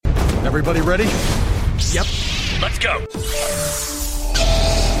Everybody ready? Yep. Let's go.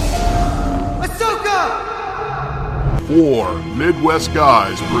 Ahsoka! 4 Midwest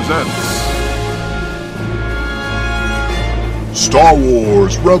Guys presents Star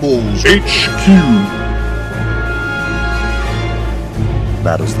Wars Rebels HQ.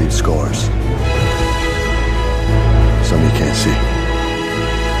 Battles leave scars. Some you can't see.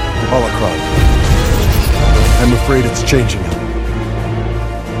 Holocron. I'm afraid it's changing him.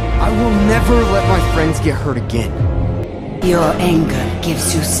 I will never let my friends get hurt again. Your anger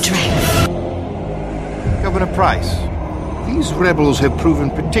gives you strength. Governor Price, these rebels have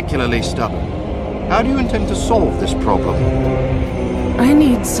proven particularly stubborn. How do you intend to solve this problem? I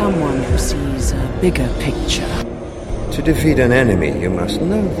need someone who sees a bigger picture. To defeat an enemy, you must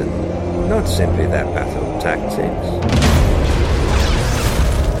know them, not simply their battle tactics,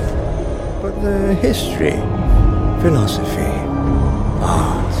 but their history, philosophy,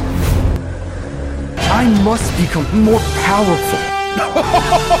 art. I must become more powerful.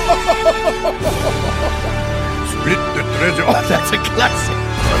 Split the treasure. Oh, That's a classic.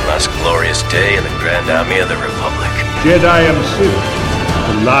 One last glorious day in the Grand Army of the Republic. Jedi and Sith,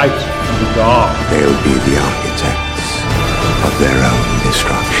 the light and the dark. They'll be the architects of their own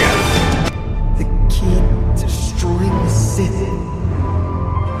destruction. The key to destroying the Sith.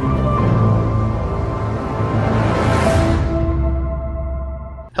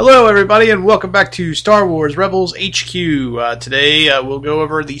 Hello, everybody, and welcome back to Star Wars Rebels HQ. Today, we'll go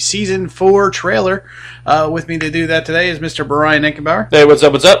over the Season 4 trailer. With me to do that today is Mr. Brian Eckenbauer. Hey, what's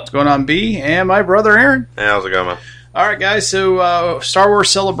up, What's going on, B? And my brother, Aaron. Hey, how's it going, man? All right, guys, so Star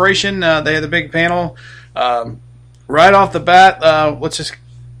Wars Celebration, they had the big panel. Right off the bat,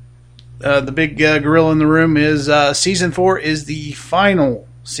 the big gorilla in the room is Season 4 is the final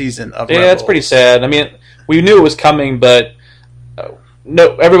season of Rebels. That's pretty sad. I mean, we knew it was coming, but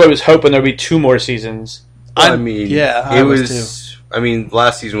no, everybody was hoping there'd be 2 more seasons. I was. I mean,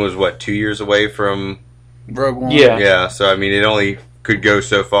 last season was what, 2 years away from Rogue One. Yeah. So I mean, it only could go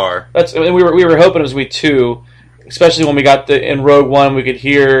so far. We were hoping it was going to be 2, especially when we got in Rogue One, we could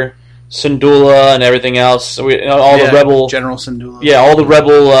hear Syndulla and everything else. So the rebel General Syndulla. Yeah, all the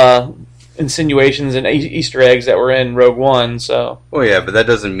rebel insinuations and Easter eggs that were in Rogue One. So. Well, yeah, but that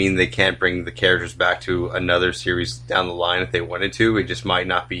doesn't mean they can't bring the characters back to another series down the line if they wanted to. It just might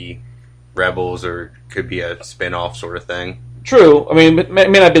not be Rebels, or could be a spin-off sort of thing. True. I mean, it may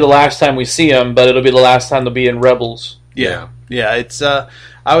not be the last time we see them, but it'll be the last time they'll be in Rebels. Yeah. It's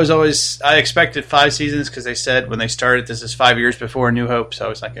I expected 5 seasons because they said when they started this is 5 years before New Hope, so I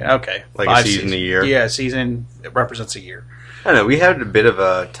was like, okay, like 5 a season a year. Yeah, a season it represents a year. I don't know. We had a bit of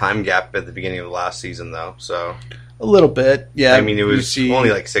a time gap at the beginning of the last season, though. So a little bit, yeah. I mean, it was only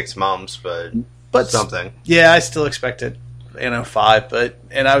like 6 months, but something. Yeah, I still expected 5,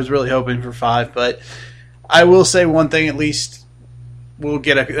 and I was really hoping for 5, but I will say one thing at least. We'll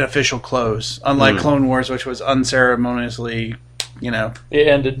get an official close, unlike Clone Wars, which was unceremoniously, it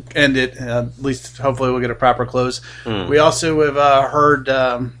ended. At least, hopefully, we'll get a proper close. We also have heard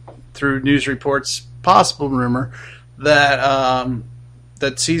through news reports, possible rumor that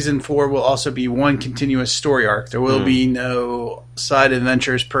that Season 4 will also be one continuous story arc. There will be no side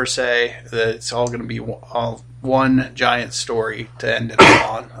adventures per se. That it's all going to be all one giant story to end it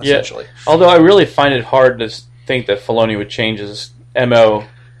on, essentially. Yeah. Although I really find it hard to think that Filoni would change his MO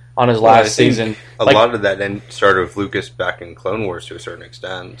on his last season. A lot of that then started with Lucas back in Clone Wars to a certain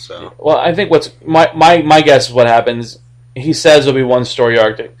extent. So, well, I think what's my guess is what happens. He says there'll be one story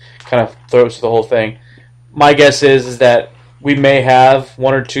arc that kind of throws the whole thing. My guess is that we may have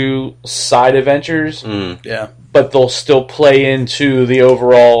 1 or 2 side adventures. But they'll still play into the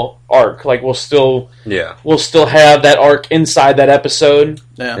overall arc. Like we'll still have that arc inside that episode.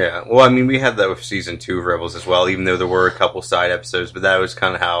 Yeah. Well, I mean, we had that with Season 2 of Rebels as well, even though there were a couple side episodes, but that was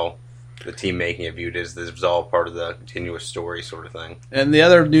kind of how the team making it viewed it, as this was all part of the continuous story sort of thing. And the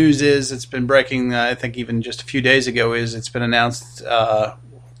other news is, it's been breaking, I think even just a few days ago, is it's been announced that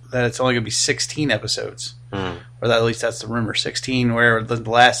it's only going to be 16 episodes. Or at least that's the rumor, 16, where the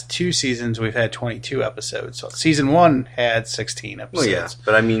last 2 seasons we've had 22 episodes. So Season 1 had 16 episodes. Well, yeah,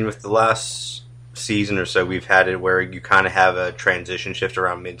 but I mean, with the last season or so, we've had it where you kind of have a transition shift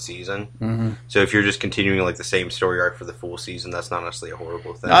around mid-season. So if you're just continuing like the same story arc for the full season, that's not necessarily a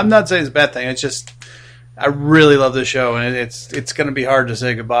horrible thing. No, I'm not saying it's a bad thing. It's just, I really love this show, and it's going to be hard to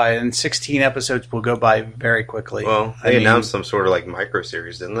say goodbye. And 16 episodes will go by very quickly. Well, they announced some sort of like micro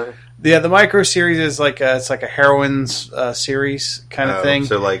series, didn't they? Yeah, the micro series is like it's like a heroines series kind of thing.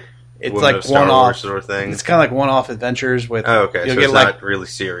 So like it's like one-off sort of thing. It's kind of like one-off adventures with. Oh, okay. You'll so get it's like, not really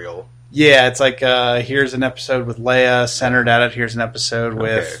serial. Yeah, it's like here's an episode with Leia centered at it. Here's an episode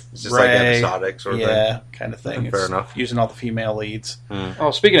with It's just Rey. like episodic sort of thing. Yeah, kind of thing. Fair enough. Using all the female leads.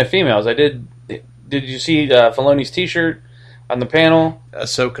 Oh, speaking of females, did you see Filoni's T-shirt on the panel?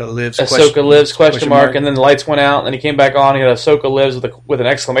 Ahsoka lives. Ahsoka lives question mark, and then the lights went out, and then he came back on. He had Ahsoka lives with an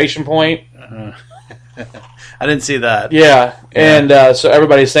exclamation point. I didn't see that. Yeah. And so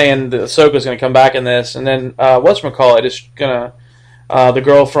everybody's saying that Ahsoka's going to come back in this, and then whatchamacallit is going to the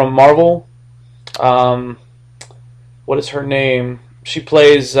girl from Marvel. What is her name? She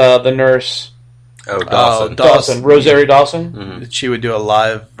plays the nurse. Oh, Dawson. Dawson. Rosario Dawson. Mm-hmm. She would do a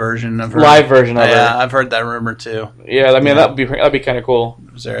live version of her. Live version of her. Yeah, I've heard that rumor too. Yeah, I mean that'd be kind of cool.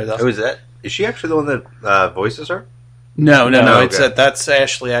 Rosario Dawson. Oh, is that? Is she actually the one that voices her? No. Okay. It's that's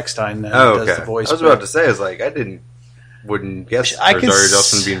Ashley Eckstein. Does the voice. I was about to say, I wouldn't guess Rosario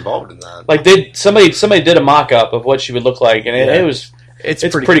Dawson would be involved in that. Like somebody did a mock-up of what she would look like, and it's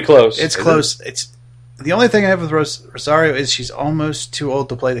pretty close. It's close. It's the only thing I have with Rosario is she's almost too old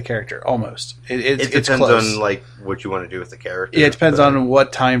to play the character. Almost. It depends close. on like what you want to do with the character. Yeah, it depends on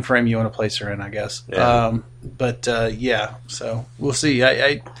what time frame you want to place her in, I guess. Yeah. Yeah. So we'll see.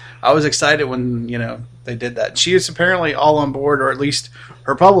 I was excited when they did that. She is apparently all on board, or at least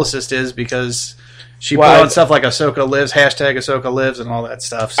her publicist is, because she put on stuff like Ahsoka lives, #Ahsoka lives, and all that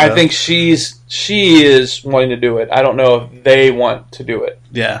stuff. So. I think she is wanting to do it. I don't know if they want to do it.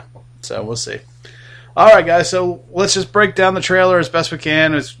 Yeah. So we'll see. All right, guys. So let's just break down the trailer as best we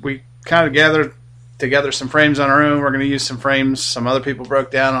can. As we kind of gather together some frames on our own, we're going to use some frames some other people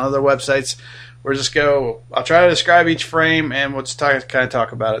broke down on other websites. I'll try to describe each frame, and we'll just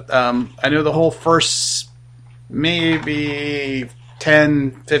talk about it. I know the whole first maybe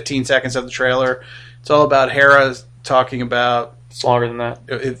 10, 15 seconds of the trailer, it's all about Hera talking about... It's longer than that.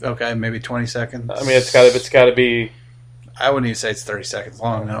 Okay, maybe 20 seconds. I mean, it's got to be... I wouldn't even say it's 30 seconds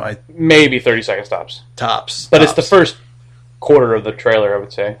long. No, maybe 30 seconds tops. But it's the first quarter of the trailer, I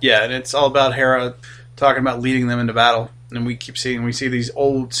would say. Yeah, and it's all about Hera talking about leading them into battle. And we see these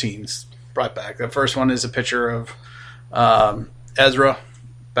old scenes brought back. The first one is a picture of Ezra,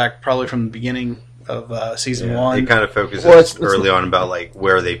 back probably from the beginning of season 1. It kind of focuses early on about like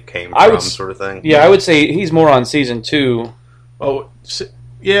where they came from, sort of thing. Yeah, I would say he's more on season 2. Oh,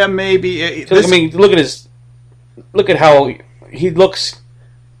 yeah, maybe. Look at how he looks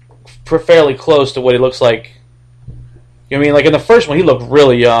fairly close to what he looks like. You know what I mean? Like in the first one, he looked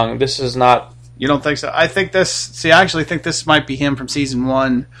really young. This is not... You don't think so? I actually think this might be him from season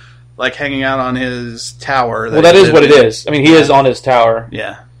 1, like hanging out on his tower. That is what it is. I mean, he is on his tower.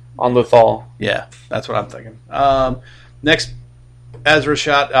 Yeah. On Lothal. Yeah, that's what I'm thinking. Next Ezra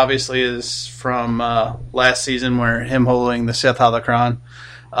shot, obviously, is from last season, where him holding the Sith holocron.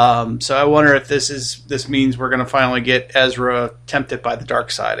 So I wonder if this means we're going to finally get Ezra tempted by the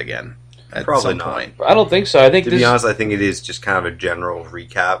dark side again. Probably not. Point. I don't think so. I think to be honest, I think it is just kind of a general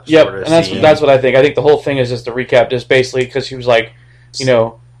recap. Yep, sort of and that's what I think. I think the whole thing is just a recap, just basically because he was like,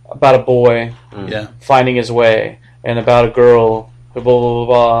 about a boy finding his way, and about a girl who blah blah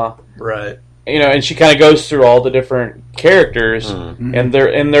blah. Right. And she kind of goes through all the different characters and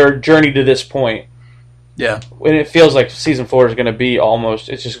their journey to this point. Yeah. And it feels like season 4 is going to be it's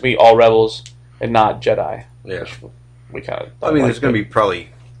just going to be all Rebels and not Jedi. Yeah. We kind of. I mean, there's going to be probably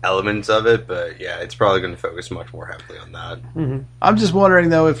elements of it, but yeah, it's probably going to focus much more heavily on that. Mm-hmm. I'm just wondering,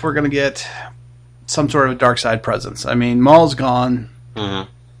 though, if we're going to get some sort of dark side presence. I mean, Maul's gone. Mm-hmm.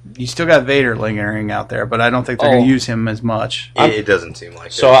 You still got Vader lingering out there, but I don't think they're going to use him as much. It doesn't seem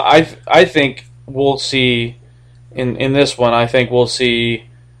like so it. I think we'll see, in this one, I think we'll see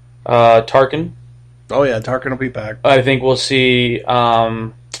Tarkin. Oh, yeah, Tarkin will be back. I think we'll see...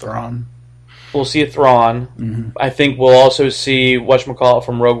 Thrawn. We'll see a Thrawn. Mm-hmm. I think we'll also see whatchamacallit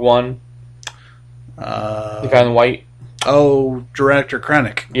from Rogue One. The guy in white. Oh, Director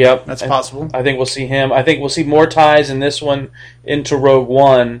Krennic. Yep. That's possible. I think we'll see him. I think we'll see more ties in this one into Rogue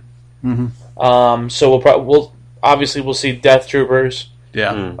One. Mm-hmm. So we'll obviously see Death Troopers.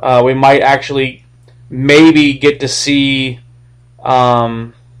 Yeah. We might actually maybe get to see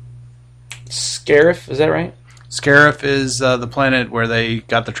Scarif. Is that right? Scarif is the planet where they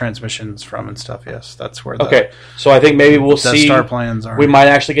got the transmissions from and stuff. Yes, that's where. Okay, so I think maybe we'll see. Star plans are. We might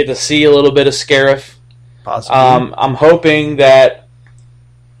actually get to see a little bit of Scarif. Possibly. I'm hoping that.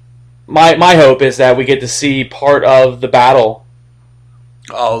 My hope is that we get to see part of the battle.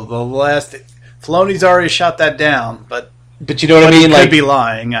 Oh, the last. Filoni's already shot that down, but you know what I mean. He could be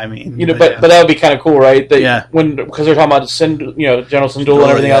lying. I mean, but that would be kind of cool, right? That yeah. Because they're talking about General Syndulla and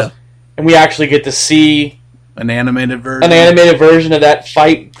everything else, and we actually get to see. An animated version. An animated version of that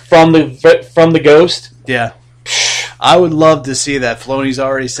fight from the Ghost. Yeah. I would love to see that. Filoni's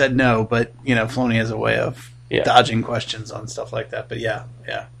already said no, but Filoni has a way of dodging questions on stuff like that. But yeah.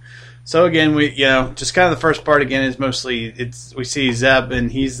 So again, we just kind of the first part again is mostly we see Zeb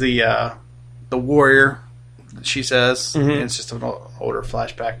and he's the warrior. She says it's just an older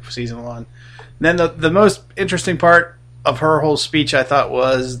flashback for season 1. And then the most interesting part of her whole speech I thought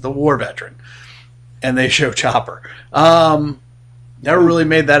was the war veteran, and they show Chopper. Never really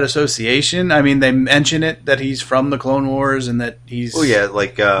made that association. I mean, they mention it that he's from the Clone Wars and that he's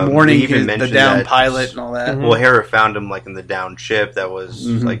mourning the downed pilot and all that. Well, Hera found him in the downed ship that was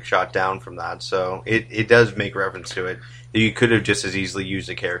shot down from that, so it does make reference to it. You could have just as easily used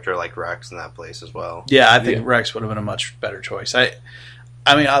a character like Rex in that place as well. Yeah, I think Rex would have been a much better choice. I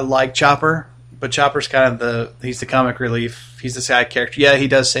mean, I like Chopper, but Chopper's kind of he's the comic relief. He's the side character. Yeah, he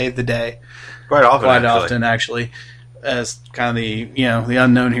does save the day quite often, actually, as kind of the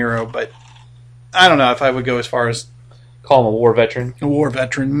unknown hero. But I don't know if I would go as far as call him a war veteran. A war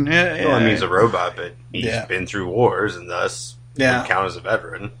veteran. Yeah. Well, I mean, he's a robot, but he's been through wars and thus would count as a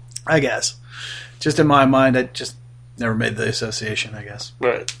veteran. I guess. Just in my mind, I just never made the association, I guess.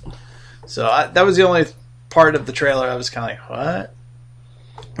 Right. So that was the only part of the trailer I was kind of like, what?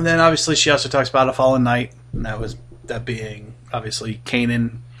 And then obviously she also talks about a fallen knight, and that being obviously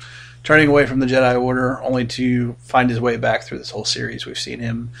Kanan turning away from the Jedi Order only to find his way back through this whole series. We've seen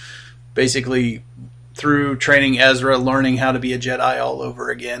him basically through training Ezra, learning how to be a Jedi all over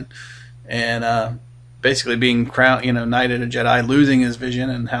again, and basically being crowned, knighted a Jedi, losing his vision,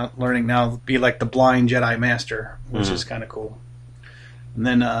 and learning now to be like the blind Jedi master, which is kind of cool. And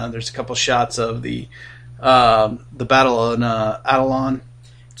then there's a couple shots of the battle in Adelon.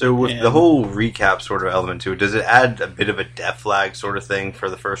 So with the whole recap sort of element to it, does it add a bit of a death flag sort of thing for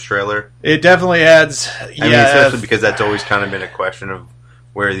the first trailer? It definitely adds. I mean, especially because that's always kind of been a question of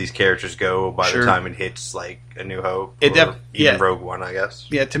where these characters go by the time it hits like A New Hope, even Rogue One, I guess.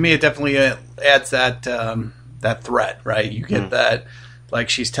 Yeah, to me, it definitely adds that that threat, right? You get that, like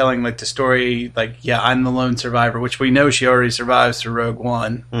she's telling like the story, like I'm the lone survivor, which we know she already survives through Rogue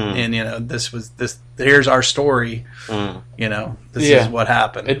One, and this was this. Here's our story, this is what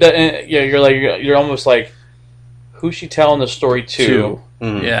happened. You're almost like, who's she telling the story to?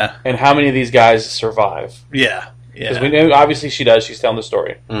 Yeah, and how many of these guys survive? Yeah. Because we know, obviously, she does. She's telling the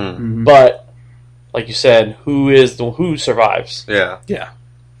story, but like you said, who survives? Yeah.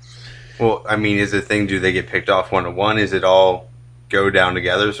 Well, I mean, is the thing? Do they get picked off 1-to-1? Is it all go down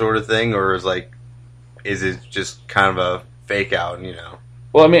together, sort of thing, or is it just kind of a fake out?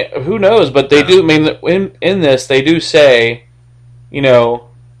 Well, I mean, who knows? But they do. I mean, in this, they do say, at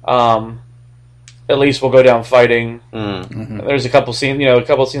least we'll go down fighting. There's a couple scenes,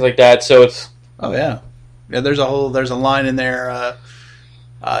 like that. So it's there's a line in there.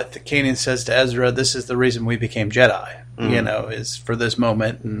 Kanan says to Ezra, "This is the reason we became Jedi. Is for this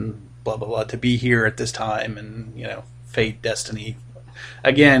moment and blah blah blah to be here at this time and fate, destiny."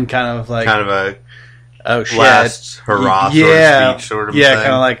 Again, kind of a last hurrah sort of speech, sort of thing.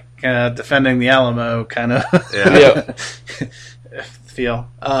 Kind of like defending the Alamo, kind of feel.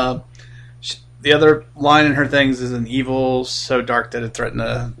 The other line in her things is an evil so dark that it threatened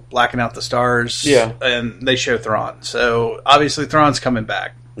to blacken out the stars. Yeah. And they show Thrawn. So obviously Thrawn's coming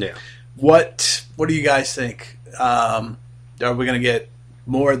back. Yeah. What do you guys think? Are we going to get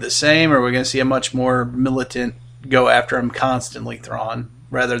more of the same, or are we going to see a much more militant go after him constantly, Thrawn,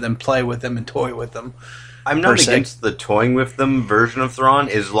 rather than play with them and toy with them? I'm not against the toying with them version of Thrawn,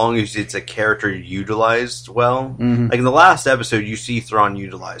 as long as it's a character utilized well. Like in the last episode, you see Thrawn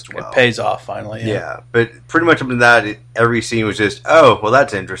utilized well. It pays off finally. Yeah, but pretty much up to that, every scene was just, oh, well,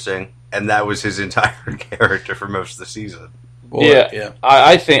 that's interesting, and that was his entire character for most of the season.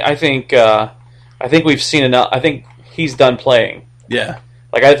 I think we've seen enough. I think he's done playing. Yeah.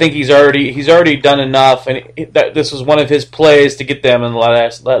 Like I think he's already done enough, and this was one of his plays to get them in the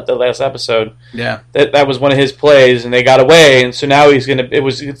last episode. Yeah, that was one of his plays, and they got away, and so now it's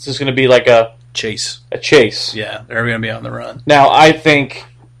just gonna be like a chase. Yeah, they're gonna be on the run. Now I don't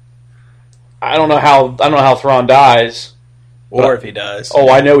know how Thrawn dies, or if he dies.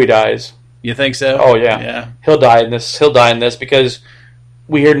 Oh, I know he dies. You think so? Oh yeah. He'll die in this because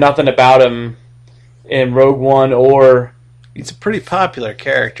we hear nothing about him in Rogue One or. He's a pretty popular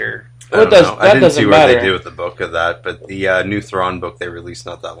character. I didn't see what they do with the book of that, but the new Thrawn book they released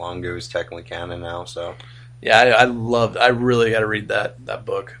not that long ago is technically canon now. So yeah, I really got to read that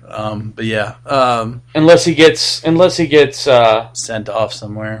book. But yeah, unless he gets sent off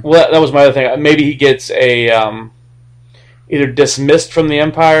somewhere. Well, that was my other thing. Maybe he gets a either dismissed from the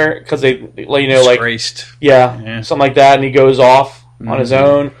Empire because they disgraced. Something like that, and he goes off on his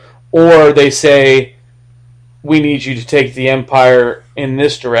own, or they say. we need you to take the Empire in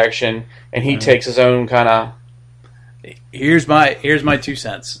this direction, and he takes his own kind of... Here's my 2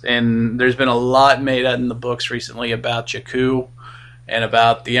 cents. And there's been a lot made in the books recently about Jakku and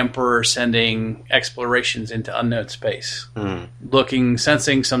about the Emperor sending explorations into unknown space.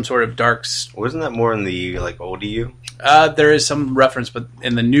 Sensing some sort of dark... Wasn't that more in the old EU? There is some reference, but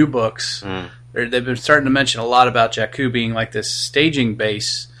in the new books, they've been starting to mention a lot about Jakku being like this staging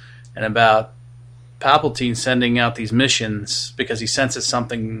base, and about Palpatine sending out these missions because he senses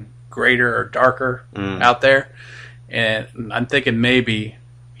something greater or darker out there. And I'm thinking maybe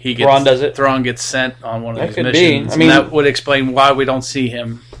Thrawn gets sent on one of these missions. And that would explain why we don't see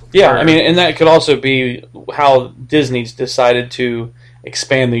him. Yeah, and that could also be how Disney's decided to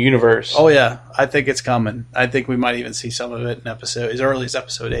expand the universe. Oh yeah, I think it's coming. I think we might even see some of it in as early as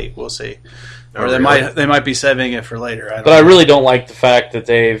episode 8. We'll see, or they might be saving it for later. I really don't like the fact that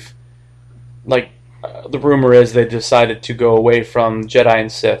they've the rumor is they decided to go away from Jedi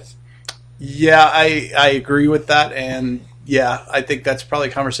and Sith. Yeah, I agree with that, and yeah, I think that's probably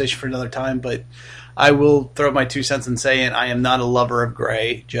a conversation for another time. But I will throw my 2 cents in saying I am not a lover of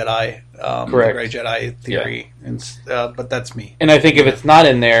Grey Jedi. Correct. Grey Jedi theory, but that's me. And I think if it's not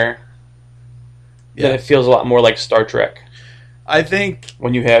in there, then it feels a lot more like Star Trek. I think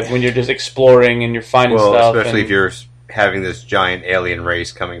when you're just exploring and you're finding stuff, especially if you're having this giant alien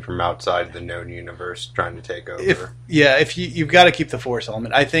race coming from outside the known universe trying to take over. If you've got to keep the Force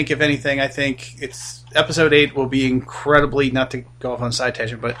element. I think, if anything, it's episode 8 will be incredibly, not to go off on a side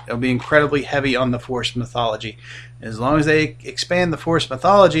tangent, but it'll be incredibly heavy on the Force mythology. As long as they expand the Force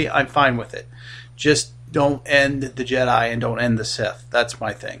mythology, I'm fine with it. Just don't end the Jedi and don't end the Sith. That's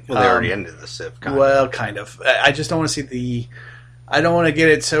my thing. Well, they already ended the Sith, kind of. Well, kind of. I just don't want to see I don't want to get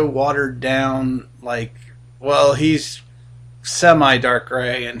it so watered down, he's semi-dark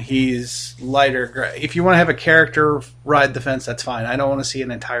gray and he's lighter gray. If you want to have a character ride the fence, that's fine. I don't want to see an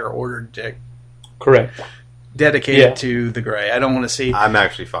entire order dedicated to the gray. I don't want to see... I'm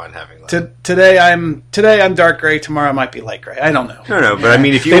actually fine having that. Today I'm dark gray, tomorrow I might be light gray. I don't know. No, but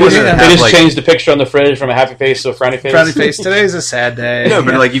if you they just changed the picture on the fridge from a happy face to a frowny face. Frowny face. Today's a sad day. No,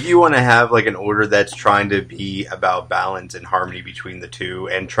 but if you want to have an order that's trying to be about balance and harmony between the two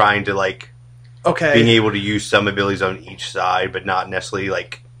and trying to being able to use some abilities on each side, but not necessarily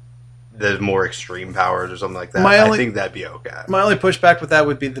the more extreme powers or something like that. I think that'd be okay. My only pushback with that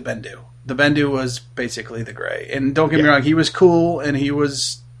would be the Bendu. The Bendu was basically the gray. And don't get me wrong, he was cool and he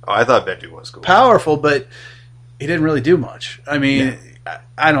was... Oh, I thought Bendu was cool. Powerful, but he didn't really do much. I mean,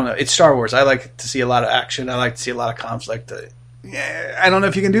 I don't know. It's Star Wars. I like to see a lot of action. I like to see a lot of conflict. I don't know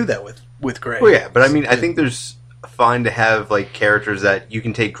if you can do that with gray. Well, yeah, but I think there's fine to have characters that you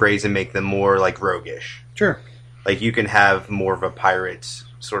can take grays and make them more roguish. Sure. You can have more of a pirates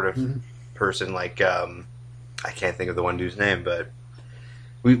sort of person. I can't think of the one dude's name, but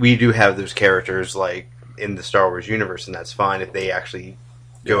we do have those characters in the Star Wars universe, and that's fine if they actually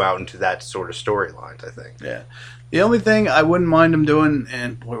go out into that sort of storylines, I think. Yeah. The only thing I wouldn't mind them doing,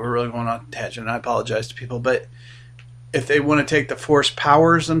 and we're really going on a tangent, and I apologize to people, but if they want to take the Force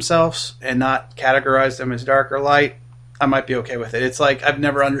powers themselves and not categorize them as dark or light, I might be okay with it. It's I've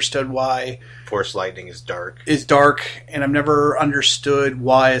never understood why Force lightning is dark. And I've never understood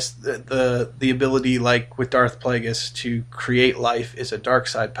why the ability, with Darth Plagueis, to create life is a dark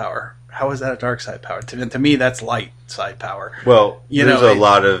side power. How is that a dark side power? To me, that's light side power. Well, there's a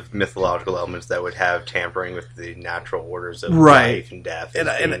lot of mythological elements that would have tampering with the natural orders of life and death, and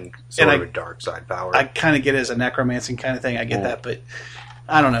a dark side power. I kind of get it as a necromancing kind of thing. I get that, but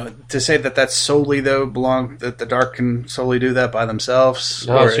I don't know. To say that's solely that the dark can solely do that by themselves.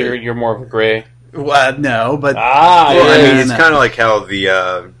 No, so you're more of a gray. Well, no, but it's kind of like how the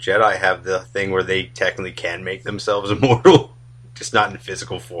Jedi have the thing where they technically can make themselves immortal. Just not in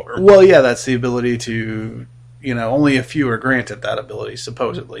physical form. Well, yeah, that's the ability to, only a few are granted that ability,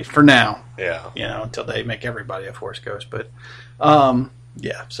 supposedly, for now. Yeah. Until they make everybody a Force Ghost. But,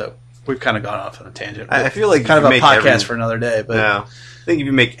 so we've kind of gone off on a tangent. I feel like kind of a podcast for another day. But no, I think if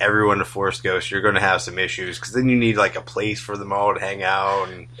you make everyone a Force Ghost, you're going to have some issues, because then you need, a place for them all to hang out,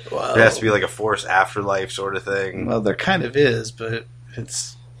 and there has to be, a Force afterlife sort of thing. Well, there kind of is, but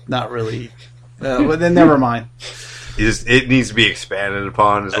it's not really... well, then never mind. It needs to be expanded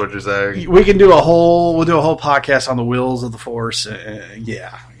upon, is what you're saying. We can do we'll do a whole podcast on the wills of the Force, and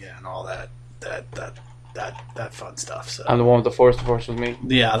all that fun stuff. So I'm the one with the Force with me.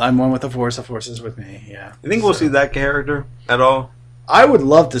 Yeah, I'm one with the Force is with me. Yeah. You think we'll see that character at all? I would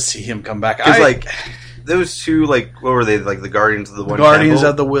love to see him come back. Because those two, what were they? The Guardians of the One Guardians Temple?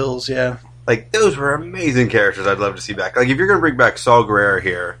 of the Wills, yeah. Those were amazing characters. I'd love to see back. If you're going to bring back Saw Gerrera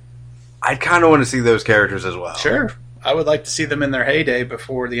here, I'd kind of want to see those characters as well. Sure. I would like to see them in their heyday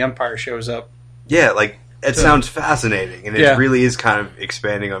before the Empire shows up. Yeah, like, it sounds fascinating, and it Yeah. really is kind of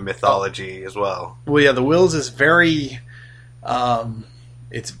expanding on mythology as well. Well, yeah, the Wills is very...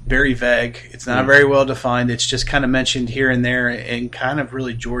 it's very vague. It's not very well defined. It's just kind of mentioned here and there in kind of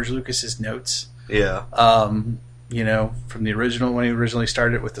really George Lucas's notes. Yeah. You know, from the original, when he originally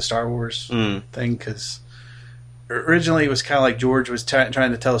started with the Star Wars thing, because originally it was kind of like George was trying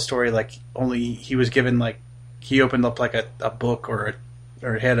to tell a story, like, only he was given, like, he opened up, like, a book or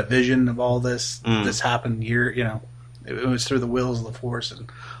had a vision of all this. This happened here, you know. It was through the Wills of the Force and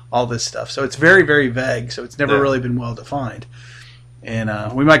all this stuff. So it's very, very vague, so it's never really been well defined. And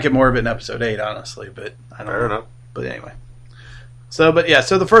we might get more of it in Episode 8, honestly, but I don't know. But anyway. So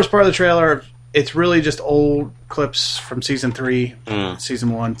the first part of the trailer, it's really just old clips from Season 3,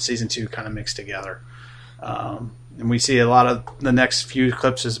 Season 1, Season 2 kind of mixed together. And we see a lot of the next few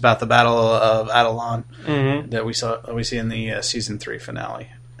clips is about the Battle of Atollon that we see in the Season 3 finale.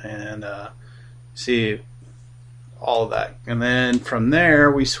 And see all of that. And then from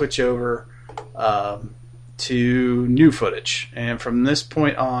there, we switch over to new footage. And from this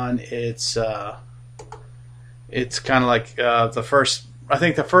point on, it's kind of like the first... I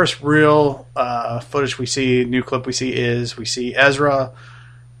think the first real footage we see, new clip we see Ezra,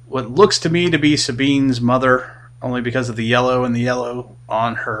 what looks to me to be Sabine's mother, only because of the yellow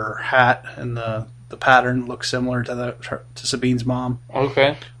on her hat, and the pattern looks similar to Sabine's mom.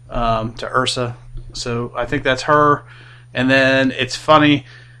 Okay. To Ursa. So I think that's her. And then it's funny.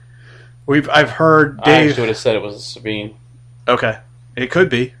 I've heard Dave. I actually would have said it was Sabine. Okay, it could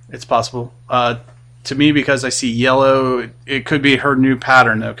be. It's possible. To me, because I see yellow, it could be her new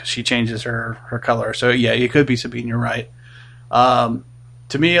pattern though, because she changes her color. So yeah, it could be Sabine. You're right.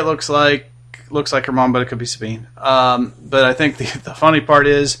 To me, it looks like her mom, but it could be Sabine. But I think the funny part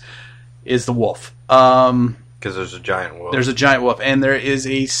is the wolf. Because there's a giant wolf. There's a giant wolf, and there is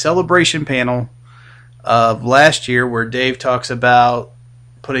a celebration panel of last year where Dave talks about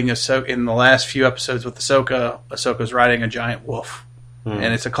putting Ahsoka in the last few episodes with Ahsoka. Ahsoka's riding a giant wolf,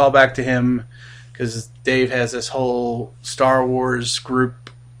 and it's a callback to him because Dave has this whole Star Wars group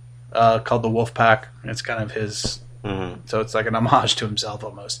called the Wolf Pack. It's kind of his, so it's like an homage to himself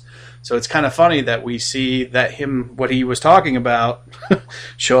almost. So it's kind of funny that we see that what he was talking about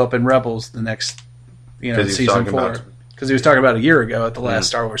show up in Rebels the next, season 4, because he was talking about a year ago at the last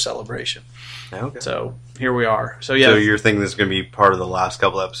Star Wars celebration. Okay. So here we are. So yeah. So you're thinking this is going to be part of the last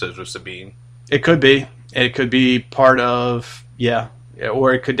couple episodes with Sabine? It could be. It could be part of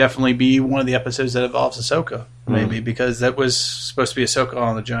or it could definitely be one of the episodes that involves Ahsoka, maybe, because that was supposed to be Ahsoka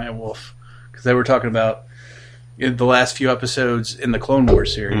on the giant wolf, because they were talking about the last few episodes in the Clone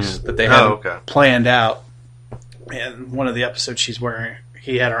Wars series that they had planned out, and one of the episodes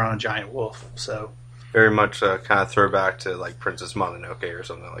he had her on a giant wolf. So very much kind of throwback to like Princess Mononoke or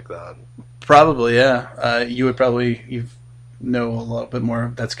something like that. Probably, yeah. You would probably know a little bit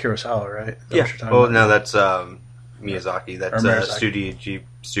more. That's Kurosawa, right? No, that's Miyazaki. That's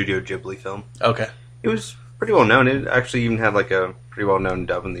Studio Ghibli film. Okay. It was pretty well known. It actually even had like a pretty well known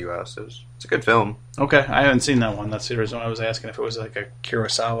dub in the US. It's a good film. Okay, I haven't seen that one. That's the reason why I was asking if it was like a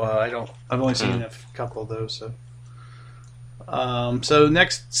Kurosawa. I've only seen a couple of those. So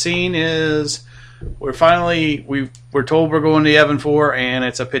next scene is we're told we're going to Yavin 4, and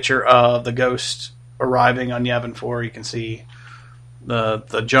it's a picture of the Ghost arriving on Yavin 4. You can see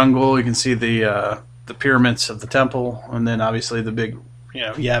the jungle. You can see the pyramids of the temple, and then obviously the big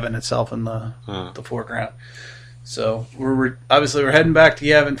Yavin itself in the foreground. So we're heading back to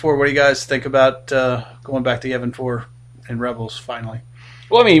Yavin 4. What do you guys think about going back to Yavin 4 in Rebels finally?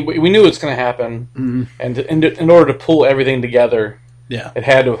 Well, I mean, we knew it's going to happen, and in order to pull everything together, it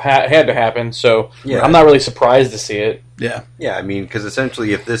had to happen. So I'm not really surprised to see it. Yeah, I mean, because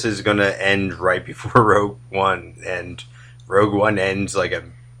essentially, if this is going to end right before Rogue One, and Rogue One ends like a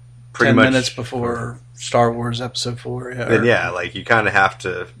pretty 10 much minutes before Star Wars Episode 4, then like you kind of have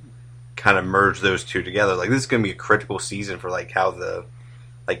to kind of merge those two together. Like this is going to be a critical season for like how the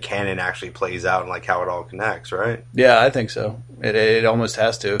canon actually plays out and like how it all connects, right? Yeah, I think so. It almost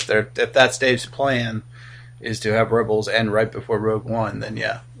has to. If that's Dave's plan is to have Rebels end right before Rogue One, then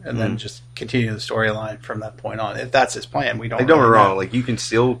then just continue the storyline from that point on. If that's his plan, we don't. Don't get me wrong. Like you can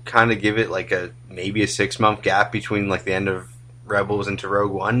still kind of give it like maybe a 6-month gap between like the end of Rebels into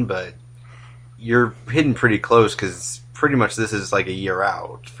Rogue One, but you're hitting pretty close because pretty much this is like a year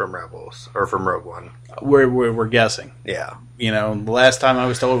out from Rebels or from Rogue One. We're guessing. Yeah. The last time I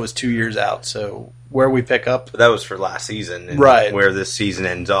was told it was 2 years out. So where we pick up, but that was for last season, and right? Where this season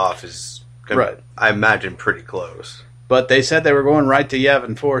ends off is gonna, I imagine, pretty close. But they said they were going right to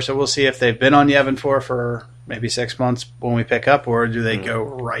Yavin 4, so we'll see if they've been on Yavin 4 for maybe 6 months when we pick up, or do they go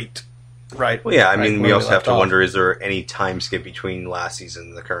right. Well, yeah, I mean, right we also have to off. wonder, is there any time skip between last season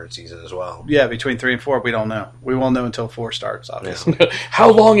and the current season as well? Yeah, between 3 and 4, we don't know. We won't know until 4 starts, obviously. How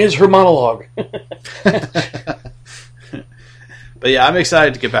long is her monologue? But yeah, I'm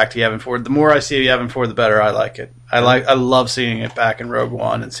excited to get back to Yavin 4. The more I see Yavin 4, the better I like it. I love seeing it back in Rogue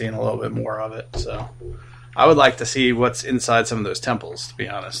One and seeing a little bit more of it. So I would like to see what's inside some of those temples, to be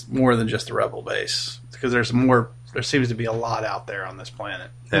honest, more than just the Rebel base, because there seems to be a lot out there on this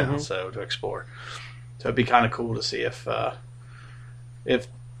planet, so to explore. So it'd be kind of cool to see if maybe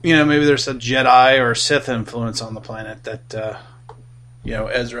there's a Jedi or Sith influence on the planet that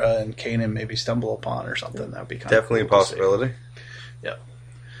Ezra and Kanan maybe stumble upon or something. That'd be kind of definitely cool a possibility.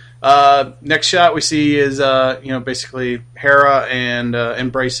 Yeah. Next shot we see is basically Hera and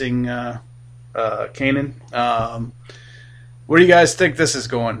embracing Kanan. Where do you guys think this is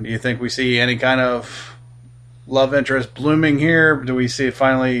going? Do you think we see any kind of love interest blooming here? Do we see it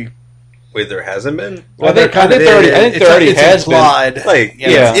finally? Wait, there hasn't been? Well, I think there already has implied. Been. Like,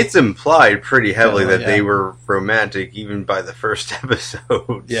 it's implied pretty heavily that they were romantic even by the first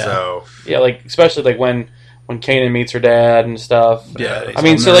episode. Yeah. So yeah, like especially like when Kanan meets her dad and stuff. Yeah, I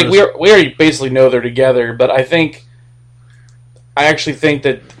mean, so like we already basically know they're together, but I actually think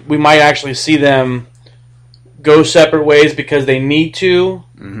that we might actually see them go separate ways because they need to,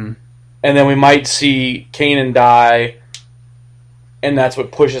 and then we might see Kanan die, and that's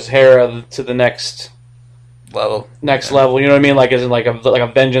what pushes Hera to the next level. You know what I mean? Like as in like a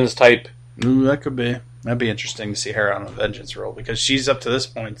vengeance type. Ooh, that could be. That'd be interesting to see her on a vengeance role, because she's up to this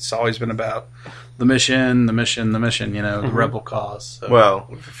point. It's always been about the mission, the rebel cause. So. Well,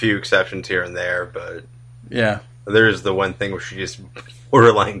 with a few exceptions here and there, but yeah, there's the one thing where she just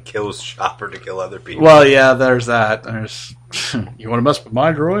borderline kills Chopper to kill other people. Well, yeah, there's that. There's you want to mess with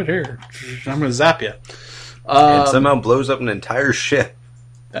my droid? Here, I'm going to zap you. And somehow blows up an entire ship.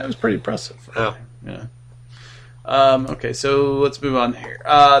 That was pretty impressive. Oh, yeah. Okay, so let's move on here.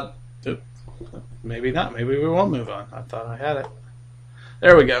 Maybe not. Maybe we won't move on. I thought I had it.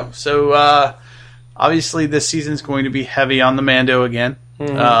 There we go. So, obviously, this season's going to be heavy on the Mando again.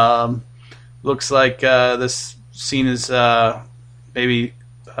 Looks like this scene is maybe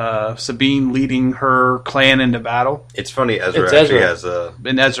Sabine leading her clan into battle. It's funny, Ezra actually has a...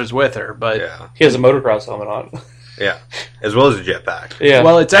 And Ezra's with her, but... Yeah. He has a motocross helmet on. Yeah, as well as a jetpack. Yeah.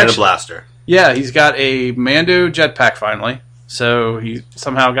 Well, it's and actually... a blaster. Yeah, he's got a Mando jetpack finally. So he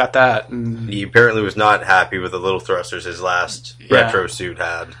somehow got that. And he apparently was not happy with the little thrusters his last retro suit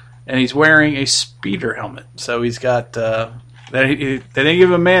had. And he's wearing a speeder helmet. So he's got... they didn't give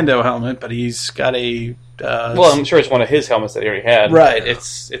him a Mando helmet, but he's got a... well, I'm sure it's one of his helmets that he already had. Right.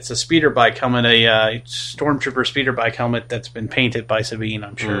 It's a speeder bike helmet, a Stormtrooper speeder bike helmet that's been painted by Sabine,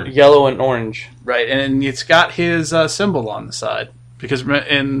 I'm sure. Yellow and orange. Right, and it's got his symbol on the side. Because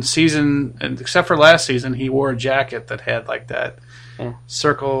in season, except for last season, he wore a jacket that had like that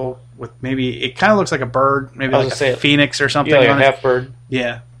circle with maybe, it kind of looks like a bird, maybe like a phoenix or something. Yeah, like on a half bird.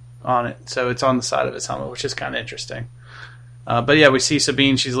 Yeah, on it. So it's on the side of his helmet, which is kind of interesting. But yeah, we see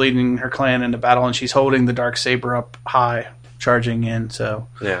Sabine, she's leading her clan into battle, and she's holding the Darksaber up high, charging in. So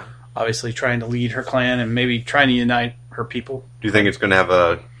yeah, obviously trying to lead her clan and maybe trying to unite her people. Do you think it's going to have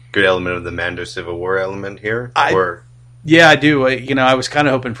a good element of the Mando Civil War element here? Yeah, I do. I was kind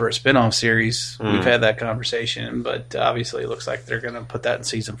of hoping for a spin-off series. We've had that conversation, but obviously it looks like they're going to put that in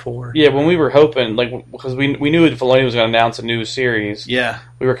season 4. Yeah, when we were hoping, because we knew Filoni was going to announce a new series. Yeah.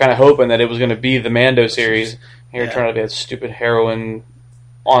 We were kind of hoping that it was going to be the Mando series. Here trying to be that stupid heroine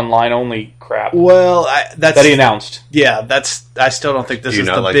online-only crap. Well, that he announced. Yeah, I still don't think this is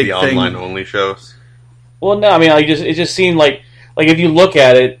the big thing. Do you not like the online-only shows? Well, no, I mean, it just seemed like if you look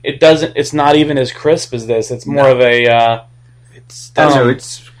at it, it's not even as crisp as this. It's more of a...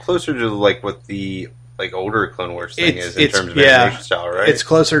 it's closer to what the older Clone Wars thing is in terms of animation style, right? It's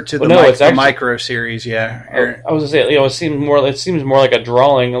closer to the micro series, yeah. I was going to say, it seems more like a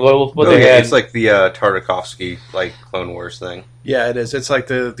drawing. It's like the Tartakovsky Clone Wars thing. Yeah, it is. It's like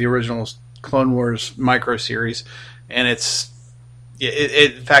the original Clone Wars micro series, and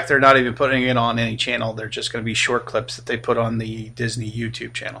in fact, they're not even putting it on any channel. They're just going to be short clips that they put on the Disney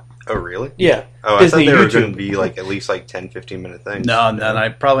YouTube channel. Oh, really? Yeah. Oh, Disney I thought they were YouTube. going to be at least 10, 15-minute things.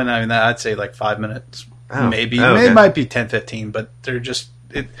 No, probably not even that. I'd say 5 minutes. Oh. Maybe. Okay. It might be 10, 15, but they're just...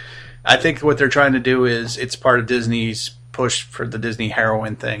 I think what they're trying to do is it's part of Disney's push for the Disney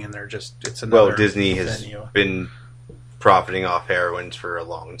heroine thing, and they're just... It's another Well, Disney has been profiting off heroines for a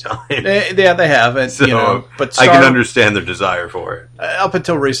long time. They have. And, so but I can understand their desire for it. Up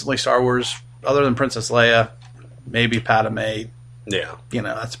until recently, Star Wars, other than Princess Leia, maybe Padme. Yeah.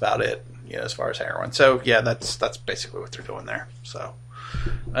 That's about it. As far as heroin. So yeah, that's basically what they're doing there. So,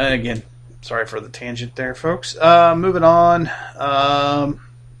 and again, sorry for the tangent there, folks. Moving on.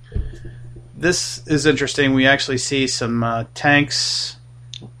 This is interesting. We actually see some tanks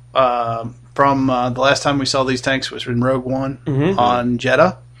from the last time we saw these tanks was in Rogue One on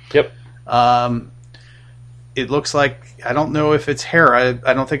Jeddah. Yep. It looks like, I don't know if it's Hera.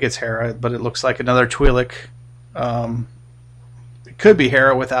 I don't think it's Hera, but it looks like another Twi'lek. It could be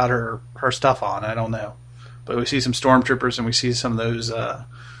Hera without her stuff on. I don't know. But we see some stormtroopers and we see some of those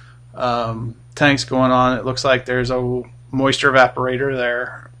tanks going on. It looks like there's a moisture evaporator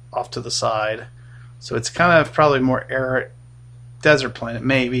there off to the side. So it's kind of probably more arid desert planet.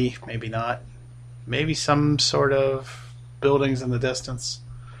 Maybe not. Maybe some sort of buildings in the distance.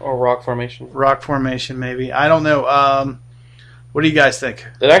 Or rock formation. Rock formation, maybe. I don't know. What do you guys think?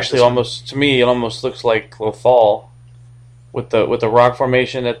 It actually almost, to me, it almost looks like Lothal. With the rock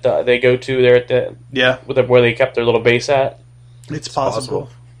formation that they go to there at where they kept their little base at. It's possible.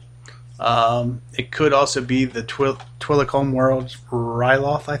 It could also be the Twi'lek homeworld.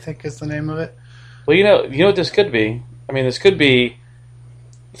 Ryloth, I think, is the name of it. Well, you know what this could be. I mean, this could be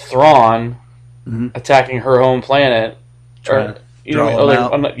Thrawn attacking her home planet, trying to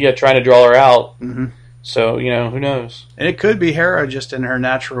draw her out. Mm-hmm. So who knows? And it could be Hera just in her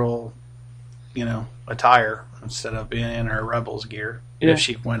natural, attire. Instead of being in her Rebels gear. If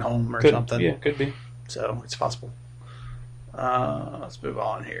she went home or something. Yeah, could be. So, it's possible. Let's move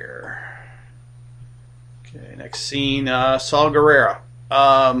on here. Okay, next scene. Saul Guerrero.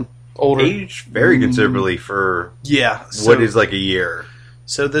 Older. Aged very considerably for what is like a year.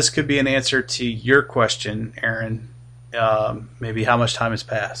 So, this could be an answer to your question, Aaron. Maybe how much time has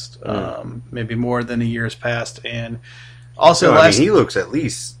passed. Maybe more than a year has passed. And also, he looks at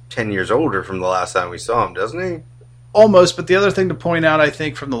least 10 years older from the last time we saw him, doesn't he? Almost, but the other thing to point out, I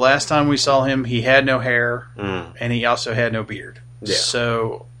think, from the last time we saw him, he had no hair, and he also had no beard. Yeah,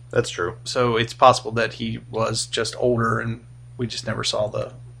 so that's true. So it's possible that he was just older, and we just never saw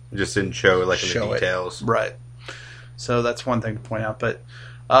just didn't show in the details. Right. So that's one thing to point out. But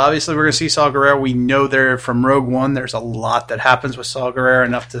obviously, we're going to see Saul Guerrero. We know there from Rogue One, there's a lot that happens with Saul Guerrero,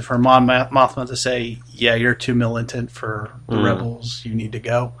 enough for Mon Mothma to say, yeah, you're too militant for the Rebels. You need to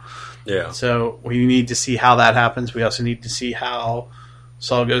go. Yeah. So we need to see how that happens. We also need to see how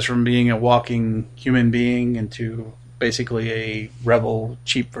Saul goes from being a walking human being into basically a rebel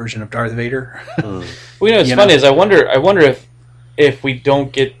cheap version of Darth Vader. Well, what's funny is I wonder if we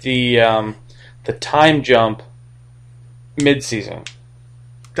don't get the time jump mid-season.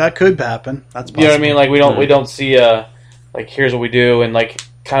 That could happen. That's possible. You know what I mean? Like we don't see here's what we do, and like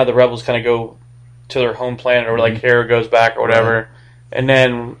kind of the rebels kind of go to their home planet, or like Hera goes back or whatever, and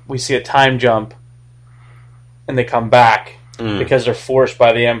then we see a time jump, and they come back because they're forced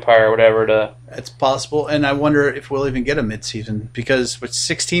by the Empire or whatever to. It's possible, and I wonder if we'll even get a mid-season, because with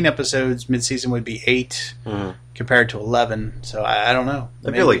 16 episodes, mid-season would be 8 compared to 11. So I don't know.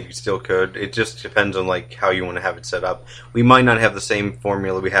 I feel like you still could. It just depends on how you want to have it set up. We might not have the same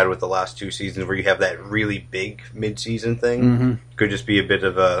formula we had with the last 2 seasons, where you have that really big mid-season thing. Could just be a bit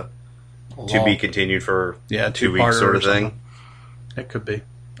of a to be continued for 2 weeks sort of thing. It could be.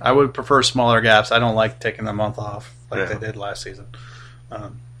 I would prefer smaller gaps. I don't like taking a month off like they did last season.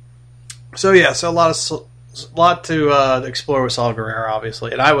 So a lot to explore with Saul Guerrero,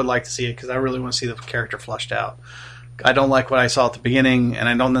 obviously, and I would like to see it because I really want to see the character fleshed out. I don't like what I saw at the beginning, and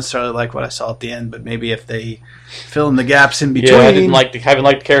I don't necessarily like what I saw at the end. But maybe if they fill in the gaps in between, I haven't liked the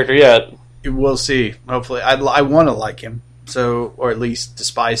character yet. We'll see. Hopefully, I want to like him, or at least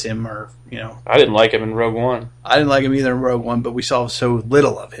despise him, or I didn't like him in Rogue One. I didn't like him either in Rogue One, but we saw so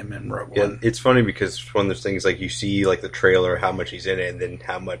little of him in Rogue One. It's funny because it's one of those things you see the trailer, how much he's in it, and then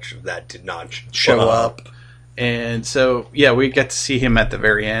how much of that did not show up. And so, we get to see him at the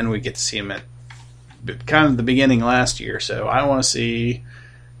very end. We get to see him at kind of the beginning last year. So I want to see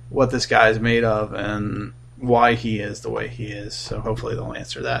what this guy's made of and why he is the way he is. So hopefully they'll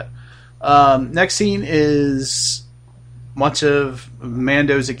answer that. Next scene is much of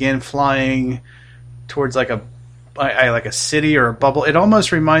Mando's again flying towards like a city or a bubble. It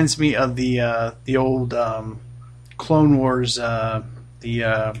almost reminds me of the old Clone Wars, not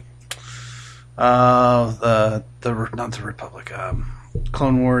the Republic,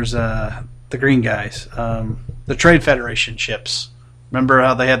 Clone Wars, the green guys, the Trade Federation ships. Remember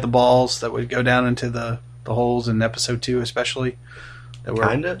how they had the balls that would go down into the holes in Episode 2, especially? They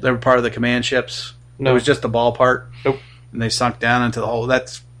were part of the command ships. No. It was just the ball part. Nope. And they sunk down into the hole.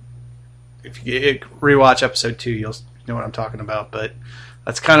 That's, if you rewatch Episode 2, you'll know what I'm talking about. But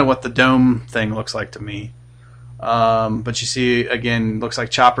that's kind of what the dome thing looks like to me. But you see, again, looks like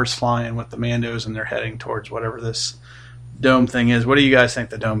Chopper's flying with the Mandos, and they're heading towards whatever this dome thing is. What do you guys think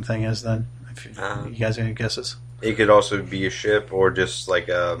the dome thing is, then? If you guys have any guesses? It could also be a ship or just like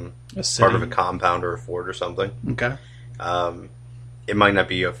a part of a compound or a fort or something. Okay. It might not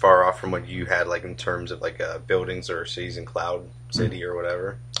be far off from what you had, like in terms of like buildings or cities in Cloud City or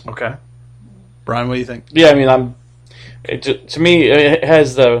whatever. Okay. Brian, what do you think? Yeah, I mean, to me, it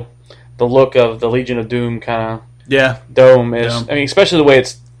has the look of the Legion of Doom kind of dome. I mean, especially the way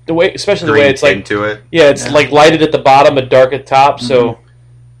it's like into it. Yeah, it's like lighted at the bottom but dark at top, so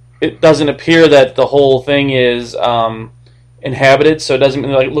it doesn't appear that the whole thing is inhabited. So it doesn't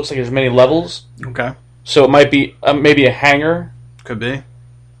it looks like there's many levels. Okay. So it might be maybe a hangar. Could be.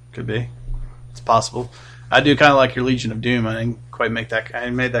 It's possible. I do kind of like your Legion of Doom. I didn't quite make that. I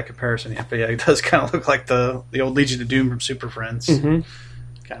made that comparison yet, but yeah, it does kind of look like the old Legion of Doom from Super Friends. Mm-hmm.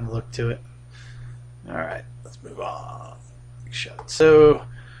 Kind of look to it. All right, let's move on. Next shot. So,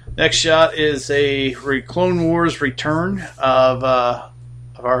 next shot is a Clone Wars return of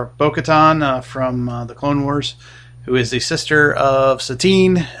our Bo-Katan from the Clone Wars, who is the sister of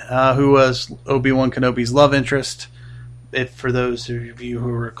Satine, who was Obi-Wan Kenobi's love interest. For those of you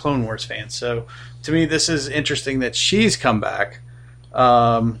who are Clone Wars fans. So, to me, this is interesting that she's come back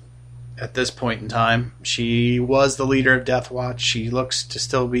at this point in time. She was the leader of Death Watch. She looks to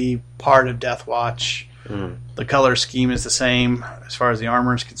still be part of Death Watch. The color scheme is the same as far as the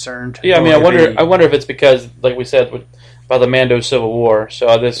armor is concerned. Yeah, I mean, I wonder if it's because, like we said, by the Mando Civil War. So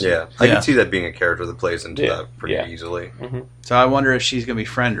I can see that being a character that plays into that pretty easily. Mm-hmm. So I wonder if she's going to be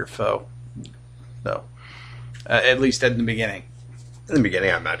friend or foe, though. At least in the beginning. In the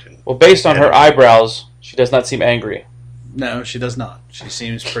beginning, I imagine. Well, based on her eyebrows, she does not seem angry. No, she does not. She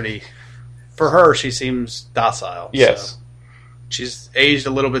seems pretty... For her, she seems docile. Yes. So she's aged a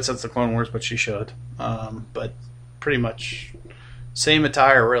little bit since the Clone Wars, but she should. But pretty much same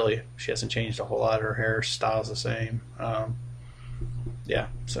attire, really. She hasn't changed a whole lot. Her hairstyle's the same.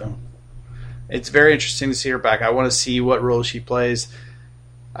 So it's very interesting to see her back. I want to see what role she plays.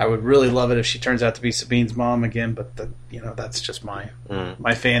 I would really love it if she turns out to be Sabine's mom again, but that's just my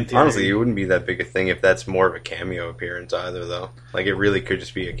fan theory. Honestly, it wouldn't be that big a thing if that's more of a cameo appearance either, though. Like, it really could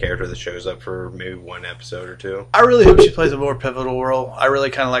just be a character that shows up for maybe one episode or two. I really hope she plays a more pivotal role. I really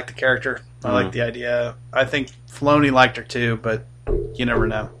kind of like the character. I like the idea. I think Filoni liked her too, but you never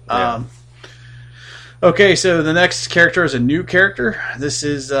know. Yeah. Okay, so the next character is a new character. This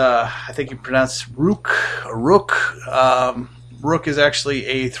is, I think you pronounce Rook. Rook is actually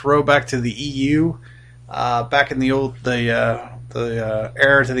a throwback to the EU, back in the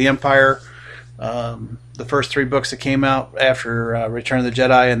heir to the Empire. The first 3 books that came out after Return of the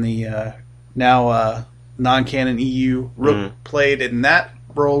Jedi and the now non-canon EU. Rook played in that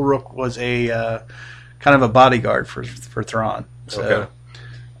role. Rook was a kind of a bodyguard for Thrawn. So, okay.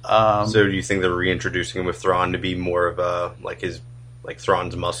 So do you think they're reintroducing him with Thrawn to be more of a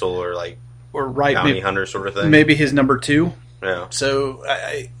Thrawn's muscle or bounty hunter sort of thing? Maybe his number 2. Yeah. So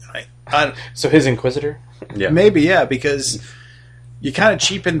so his Inquisitor? Yeah. Maybe, yeah, because you kind of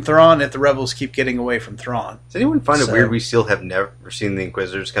cheapen Thrawn if the rebels keep getting away from Thrawn. Does anyone find it weird we still have never seen the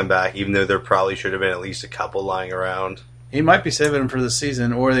Inquisitors come back, even though there probably should have been at least a couple lying around? He might be saving them for the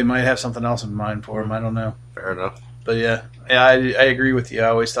season, or they might have something else in mind for him. I don't know. Fair enough. But yeah, I agree with you. I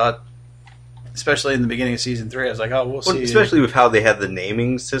always thought, especially in the beginning of season 3, I was like, oh, we'll see. Especially with how they had the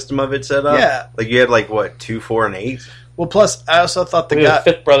naming system of it set up. Yeah. Like, you had, 2, 4, and 8? Well, plus, I also thought the guy...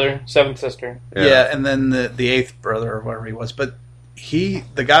 5th brother, 7th sister. Yeah, and then the 8th brother, or whatever he was. But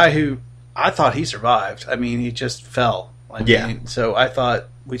the guy who... I thought he survived. I mean, he just fell. So I thought,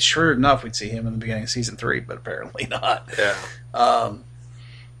 sure enough, we'd see him in the beginning of season 3, but apparently not. Yeah.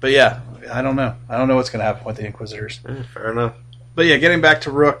 But yeah, I don't know. I don't know what's going to happen with the Inquisitors. Fair enough. But yeah, getting back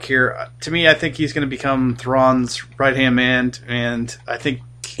to Rook here, to me, I think he's going to become Thrawn's right-hand man, and I think...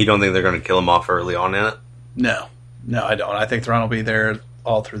 You don't think they're going to kill him off early on in it? No, I don't. I think Thrawn will be there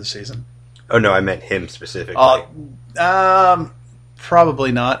all through the season. Oh, no, I meant him specifically.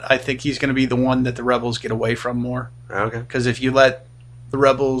 Probably not. I think he's going to be the one that the rebels get away from more. Okay. Because if you let the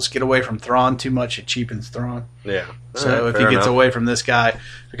rebels get away from Thrawn too much, it cheapens Thrawn. Yeah. So if he gets away from this guy,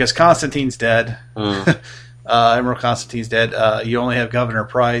 because Constantine's dead, Admiral Constantine's dead, you only have Governor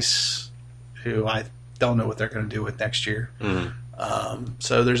Price, who I don't know what they're going to do with next year.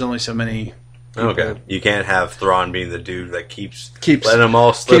 So there's only so many people. Okay. You can't have Thrawn being the dude that keeps letting them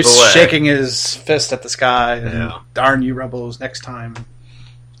all slip keeps away. Shaking his fist at the sky. And darn you rebels, next time.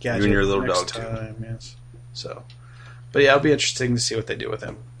 Gadget, you and your little next dog time, too. Yes. So, but yeah, it'll be interesting to see what they do with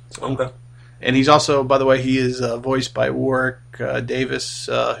him. Okay. And he's also, by the way, he is voiced by Warwick Davis,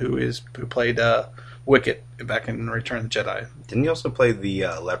 who played Wicket back in Return of the Jedi. Didn't he also play the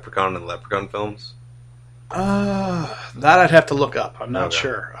Leprechaun in the Leprechaun films? That I'd have to look up. I'm not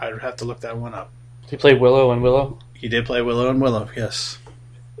sure. I'd have to look that one up. He played Willow and Willow? He did play Willow and Willow, yes.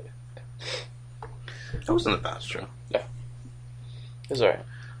 That wasn't a bad show. Yeah. It's alright.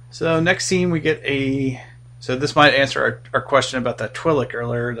 So next scene we get so this might answer our question about that Twi'lek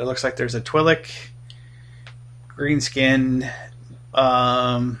earlier. It looks like there's a Twi'lek, green skin,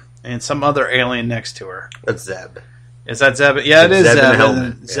 and some other alien next to her. That's Zeb. Is that Zeb? Yeah, it is Zeb. Zeb. In a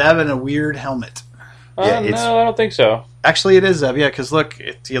helmet. Zeb in a weird helmet. No, I don't think so. Actually, it is Zeb, yeah, because look,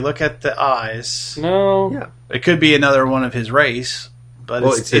 you look at the eyes. No. Yeah. It could be another one of his race. But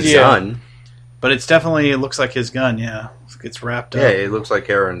it's his gun. But it looks like his gun, yeah. It's wrapped up. Yeah, it looks like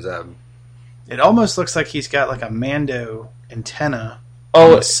Aaron Zeb. It almost looks like he's got like a Mando antenna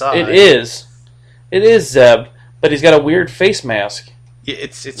on the side. It is. It is Zeb, but he's got a weird face mask. Yeah,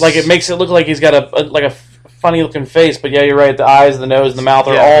 it's like it makes it look like he's got a funny looking face, but yeah, you're right. The eyes, the nose, and the mouth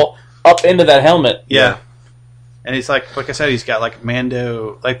are all up into that helmet. Yeah. And he's like I said, he's got like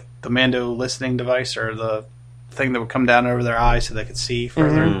Mando, like the Mando listening device or the thing that would come down over their eyes so they could see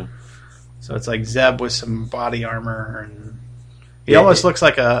further. Mm-hmm. So it's like Zeb with some body armor, and he almost looks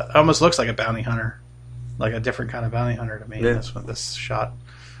like a bounty hunter, like a different kind of bounty hunter to me. Yeah. This shot.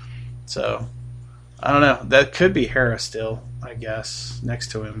 So I don't know. That could be Hera still, I guess,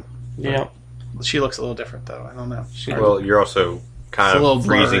 next to him. Yeah. She looks a little different though. I don't know. You're also kind of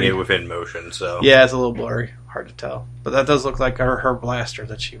freezing it within motion, so yeah, it's a little blurry, hard to tell. But that does look like her blaster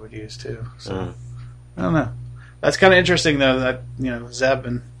that she would use too. So I don't know. That's kind of interesting though. That Zeb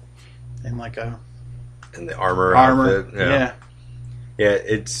in like a and the armor outfit. Yeah.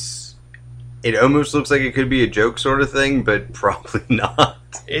 It almost looks like it could be a joke sort of thing, but probably not.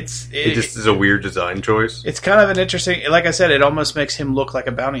 It just is a weird design choice. It's kind of an interesting. Like I said, it almost makes him look like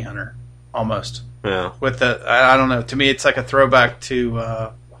a bounty hunter, almost. Yeah. With I don't know. To me, it's like a throwback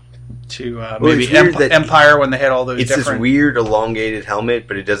to maybe Empire when they had all those. It's this weird elongated helmet,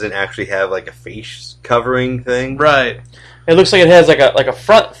 but it doesn't actually have like a face covering thing. Right. It looks like it has like a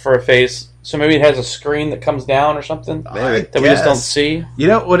front for a face. So maybe it has a screen that comes down or something that we just don't see. You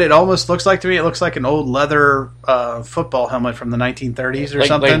know what it almost looks like to me? It looks like an old leather football helmet from the 1930s or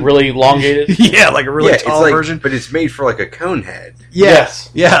something. Like really elongated? Yeah, like a really tall version. But it's made for like a cone head.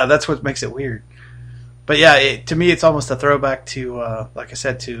 Yes. Yeah, that's what makes it weird. But yeah, to me it's almost a throwback to, like I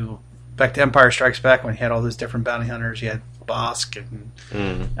said, back to Empire Strikes Back when you had all those different bounty hunters. You had Bosk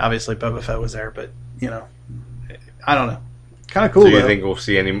and obviously Boba Fett was there. But, I don't know. Kind of cool. So you think we'll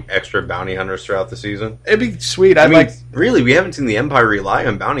see any extra bounty hunters throughout the season? It'd be sweet. Really, we haven't seen the Empire rely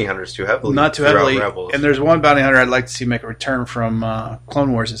on bounty hunters too heavily. Not too heavily. Rebels. And there's one bounty hunter I'd like to see make a return from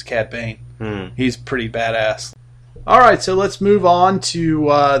Clone Wars is Cad Bane. He's pretty badass. All right, so let's move on to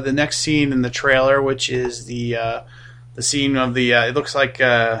the next scene in the trailer, which is the scene of the. It looks like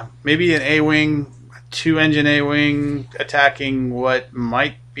maybe an A-wing, 2-engine A-wing attacking what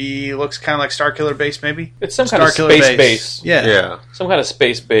might be looks kind of like Starkiller Base, maybe. It's some kind of space base. Yeah, some kind of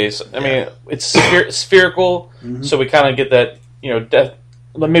space base. I mean, it's spherical, so we kind of get that.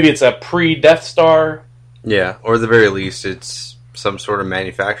 Maybe it's a pre-Death Star. Yeah, or at the very least, it's some sort of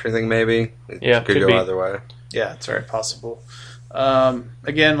manufacturing thing. Maybe it could go either way. Yeah, it's very possible.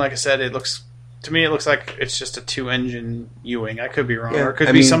 Again, like I said, it looks like it's just a 2-engine U-wing. I could be wrong. Or it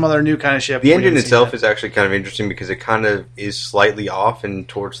could be some other new kind of ship. The engine itself is actually kind of interesting because it kind of is slightly off and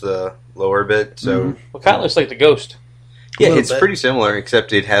towards the lower bit. So it kind of looks like the Ghost. Yeah, it's pretty similar,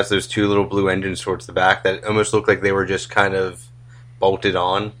 except it has those two little blue engines towards the back that almost look like they were just kind of bolted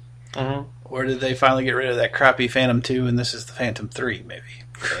on. Or did they finally get rid of that crappy Phantom 2 and this is the Phantom 3, maybe?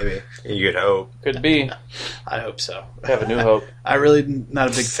 Maybe. You could hope. Could be. I hope so. Have a new hope. I really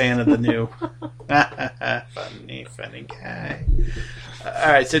not a big fan of the new. funny guy.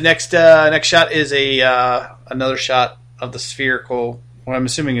 All right, so next shot is another shot of the spherical. What I'm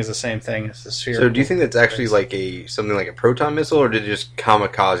assuming is the same thing as the spherical. So, do you think that's actually like something like a proton missile, or did it just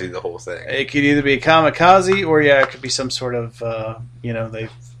kamikaze the whole thing? It could either be a kamikaze, or it could be some sort of a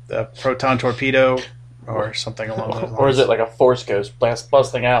proton torpedo. Or something along those lines. Or is it like a Force Ghost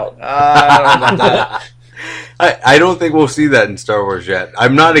busting out? I don't know about that. I don't think we'll see that in Star Wars yet.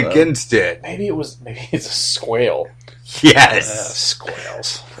 I'm not against it. Maybe it's a squale. Yes.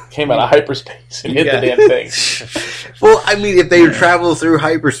 Squales. Came out of hyperspace and hit the damn thing. Well, I mean, if they travel through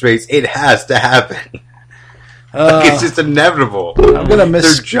hyperspace, it has to happen. It's just inevitable. I'm gonna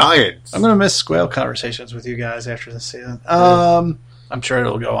miss. They're giants. I'm gonna miss squale conversations with you guys after this season. I'm sure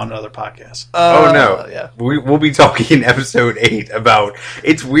it'll go on other podcasts. Oh no! Yeah, we'll be talking in episode 8 about.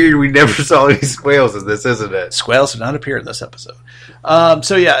 It's weird we never saw any squales in this, isn't it? Squales did not appear in this episode.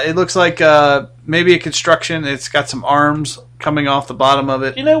 So yeah, it looks like maybe a construction. It's got some arms coming off the bottom of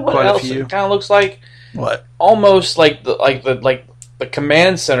it. You know what else it kind of looks like? What? Almost like the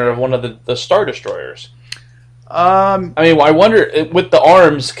command center of one of the Star Destroyers. I mean, I wonder with the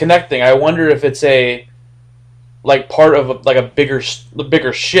arms connecting. I wonder if it's part of a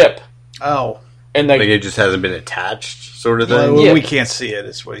bigger ship. Oh, and like it just hasn't been attached, sort of thing. Well, we can't see it.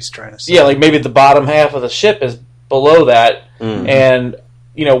 Is what he's trying to say. Yeah, like maybe the bottom half of the ship is below that, and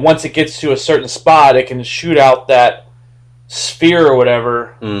once it gets to a certain spot, it can shoot out that sphere or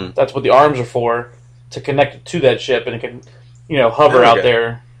whatever. That's what the arms are for, to connect it to that ship, and it can hover out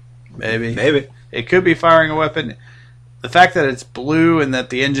there. Maybe it could be firing a weapon. The fact that it's blue and that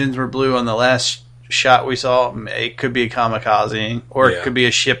the engines were blue on the last shot we saw, it could be a kamikaze, or it could be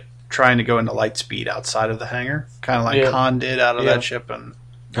a ship trying to go into light speed outside of the hangar, kind of like Han did out of that ship in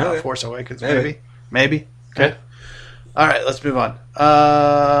Force Awakens. Maybe. Okay. All right, let's move on.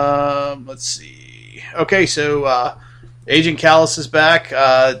 Let's see. Okay, so Agent Kallus is back.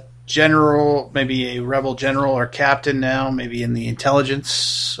 General, maybe a rebel general or captain now, maybe in the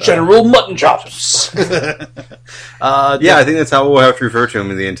intelligence. General Mutton Chops. I think that's how we'll have to refer to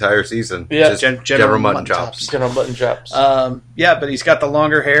him in the entire season. Yeah, General Mutton Chops. General Mutton Chops. But he's got the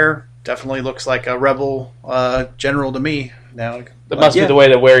longer hair. Definitely looks like a rebel general to me now. That must be the way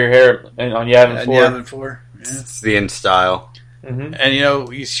to wear your hair on Yavin 4. Yavin 4. Yeah. It's the in style. Mm-hmm.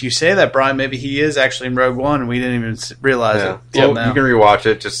 And you say that, Brian, maybe he is actually in Rogue One and we didn't even realize it. Well, you can rewatch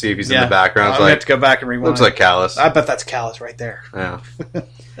it, just see if he's in the background. I'm going to have to go back and rewind. Looks like Kallus. I bet that's Kallus right there. Yeah.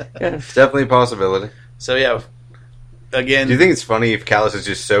 It's definitely a possibility. So, again... Do you think it's funny if Kallus is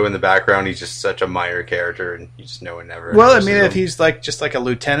just so in the background, he's just such a minor character and you just know it never... Well, I mean, if he's just like a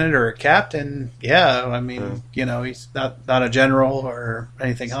lieutenant or a captain, he's not a general or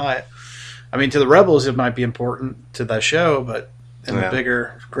anything high. I mean, to the rebels, it might be important to that show, but in the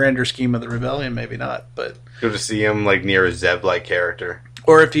bigger, grander scheme of the rebellion, maybe not. But good to see him near a Zeb-like character.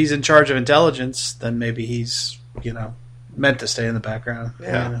 Or if he's in charge of intelligence, then maybe he's meant to stay in the background.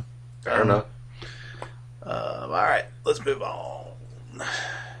 Yeah, fair enough. All right, let's move on.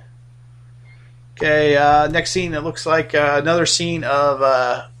 Okay, next scene. It looks like another scene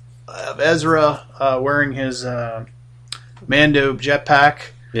of Ezra wearing his Mando jetpack.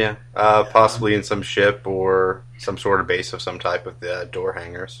 Yeah, possibly in some ship or some sort of base of some type of the door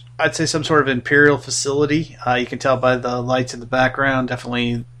hangers. I'd say some sort of Imperial facility. You can tell by the lights in the background.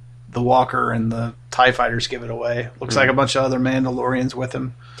 Definitely the Walker and the TIE fighters give it away. Looks like a bunch of other Mandalorians with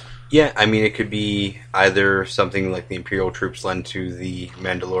him. Yeah, I mean, it could be either something like the Imperial troops lend to the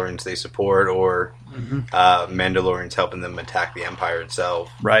Mandalorians they support, or Mandalorians helping them attack the Empire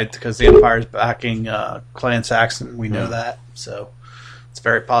itself. Right, because the Empire's backing Clan Saxon. We know that, so it's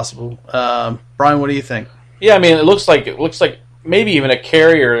very possible. Brian, what do you think? Yeah, I mean, it looks like maybe even a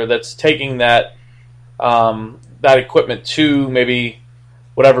carrier that's taking that that equipment to maybe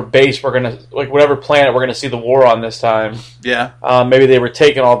whatever base whatever planet we're gonna see the war on this time. Yeah. Maybe they were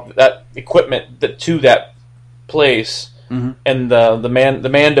taking all that equipment to that place, and the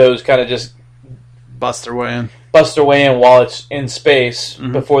Mandos kind of just bust their way in while it's in space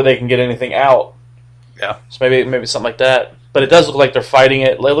before they can get anything out. Yeah. So maybe something like that. But it does look like they're fighting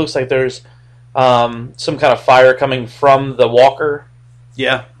it. It looks like there's some kind of fire coming from the Walker.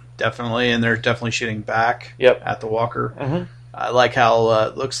 Yeah, definitely, and they're definitely shooting back at the Walker. Mm-hmm. I like how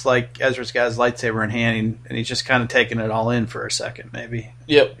it looks like Ezra's got his lightsaber in hand, and he's just kind of taking it all in for a second, maybe.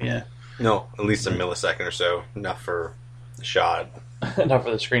 Yep. Yeah. No, at least a millisecond or so. Enough for the shot. Not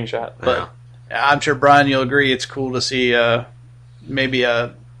for the screenshot. But I'm sure, Brian, you'll agree it's cool to see maybe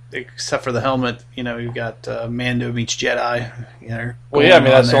except for the helmet, you've got Mando meets Jedi. Well, yeah, I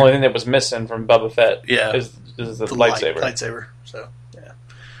mean, that's the only thing that was missing from Boba Fett. Yeah. Is the lightsaber. Lightsaber. So, yeah.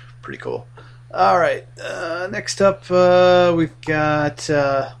 Pretty cool. All right. Next up, we've got,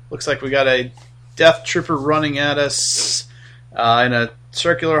 looks like we got a Death Trooper running at us in a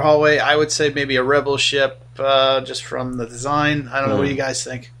circular hallway. I would say maybe a Rebel ship, just from the design. I don't know. What do you guys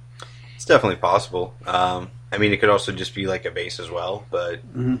think? It's definitely possible. I mean, it could also just be like a base as well, but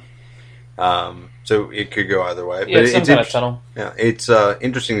so it could go either way. Yeah, but some kind of tunnel. Yeah, it's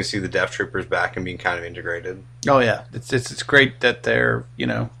interesting to see the Death Troopers back and being kind of integrated. Oh yeah, it's great that they're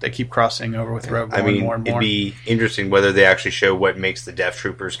they keep crossing over with Rogue One more and more. It'd be interesting whether they actually show what makes the Death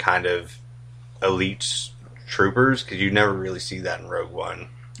Troopers kind of elite troopers, because you never really see that in Rogue One.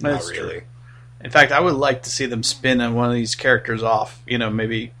 That's Not really. True. In fact, I would like to see them spin one of these characters off.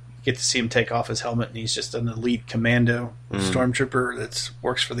 Maybe get to see him take off his helmet, and he's just an elite commando stormtrooper that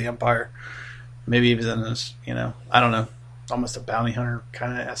works for the Empire. Maybe even in this, I don't know, almost a bounty hunter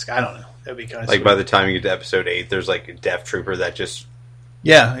kind of esque. I don't know. That'd be kind of like by the time you get to episode 8, there's like a Death Trooper that just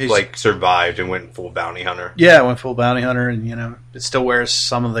survived and went full bounty hunter. Yeah, went full bounty hunter, and it still wears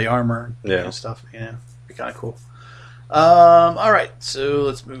some of the armor and stuff. Be kind of cool. All right, so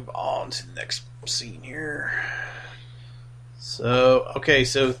let's move on to the next scene here. So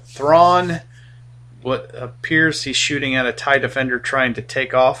Thrawn, what appears he's shooting at a TIE Defender trying to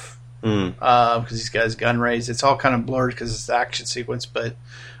take off because he's got his gun raised. It's all kind of blurred because it's the action sequence, but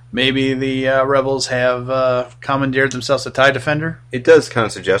maybe the rebels have commandeered themselves a TIE Defender. It does kind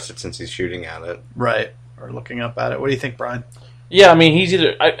of suggest it since he's shooting at it. Right, or looking up at it. What do you think, Brian? Yeah, I mean, he's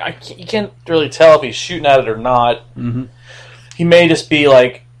either... you can't really tell if he's shooting at it or not. Mm-hmm. He may just be,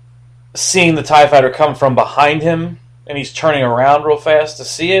 like, seeing the TIE Fighter come from behind him, and he's turning around real fast to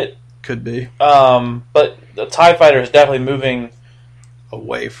see it. Could be. But the TIE Fighter is definitely moving...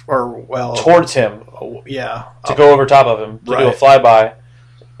 away, towards him. Yeah. To go over top of him, to do a flyby.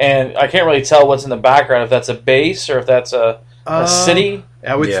 And I can't really tell what's in the background, if that's a base or if that's a city.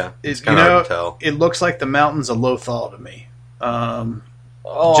 It's kind of hard to tell. It looks like the mountains of Lothal to me.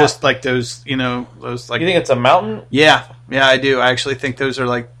 Just like those, those like. You think it's a mountain? Yeah, I do. I actually think those are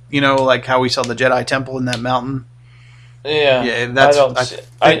like, like how we saw the Jedi Temple in that mountain. Yeah, that's.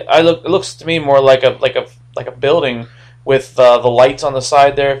 It looks to me more like a building with the lights on the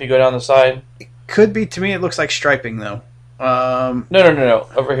side there. If you go down the side, it could be. To me, it looks like striping though. No.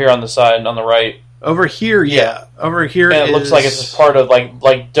 Over here on the side, on the right. Over here, yeah. Over here, and it looks like it's just part of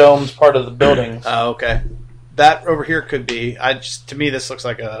like domes, part of the building. Oh, okay. That over here could be. To me, this looks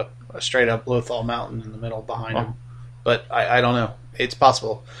like a straight up Lothal mountain in the middle behind him. But I don't know. It's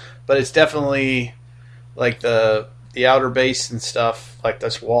possible, but it's definitely like the outer base and stuff, like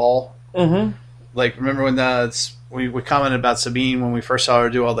this wall. Mm-hmm. Like remember when we commented about Sabine when we first saw her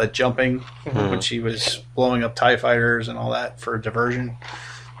do all that jumping when she was blowing up TIE fighters and all that for diversion.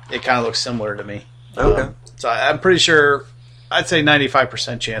 It kind of looks similar to me. Okay. So I'm pretty sure. I'd say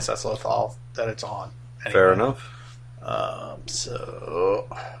 95% chance that's Lothal that it's on. Anyway. Fair enough. So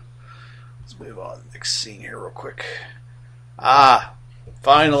let's move on to the next scene here real quick.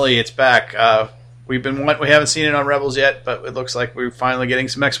 Finally it's back. We haven't seen it on Rebels yet, but it looks like we're finally getting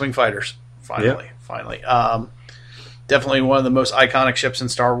some X-Wing fighters. Finally. Definitely one of the most iconic ships in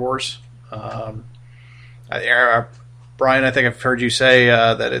Star Wars. Brian, I think I've heard you say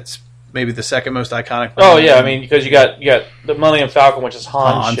that it's maybe the second most iconic. Oh yeah, I mean because you got the Millennium Falcon, which is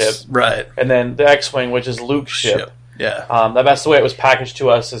Han's ship, right, and then the X-Wing, which is Luke's ship. Yeah, that's the way it was packaged to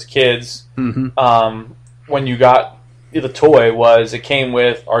us as kids. Mm-hmm. When you got the toy, it came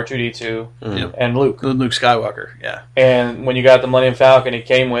with R2-D2 and Luke Skywalker. Yeah, and when you got the Millennium Falcon, it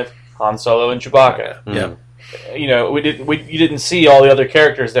came with Han Solo and Chewbacca. Yeah, you didn't see all the other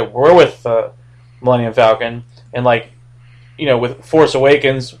characters that were with the Millennium Falcon, and with Force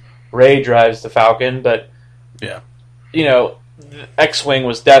Awakens, Rey drives the Falcon, but X-Wing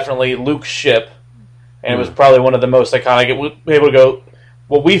was definitely Luke's ship, and it was probably one of the most iconic. It was able to go.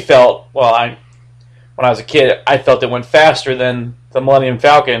 What we felt, when I was a kid, I felt it went faster than the Millennium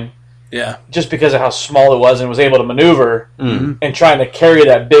Falcon. Yeah, just because of how small it was and was able to maneuver and trying to carry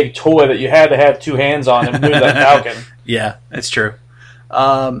that big toy that you had to have two hands on and move that Falcon. Yeah, that's true.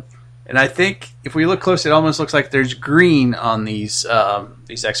 And I think if we look close, it almost looks like there's green on these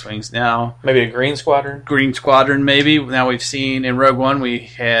X-Wings now. Maybe a green squadron? Green squadron, maybe. Now we've seen in Rogue One, we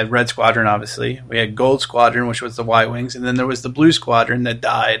had Red Squadron, obviously. We had Gold Squadron, which was the Y-Wings. And then there was the Blue Squadron that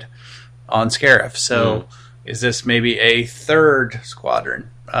died on Scarif. So is this maybe a third squadron?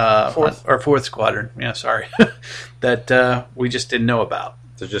 Fourth squadron. Yeah, sorry. that we just didn't know about.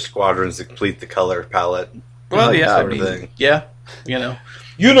 They're just squadrons that complete the color palette. Well, yeah. Yeah,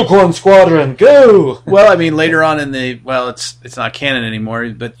 Unicorn Squadron, go! Well, I mean, later on it's not canon anymore,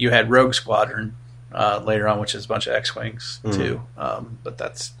 but you had Rogue Squadron later on, which is a bunch of X-Wings, too. But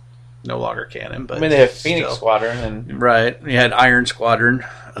that's no longer canon. But I mean, they have Phoenix Squadron. And right. You had Iron Squadron.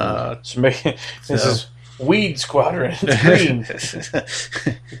 This is Weed Squadron. It's green.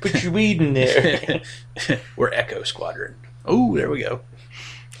 You put your weed in there. We're Echo Squadron. Oh, there we go.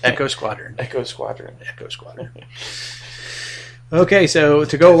 Echo Squadron. Echo Squadron. Echo Squadron. Okay, so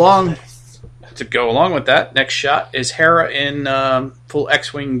to go along with that, next shot is Hera in full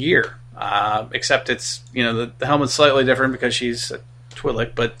X-Wing gear. Except it's the helmet's slightly different because she's a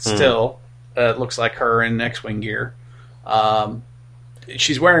Twi'lek, but still it looks like her in X-Wing gear.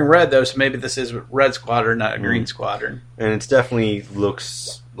 She's wearing red though, so maybe this is Red Squadron, not a Green Squadron. And it definitely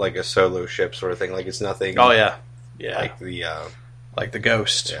looks like a solo ship sort of thing. Like it's nothing. Oh yeah. Like the like the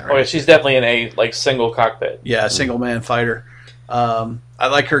Ghost. Oh, yeah, she's definitely in a single cockpit. Yeah, a single man fighter. I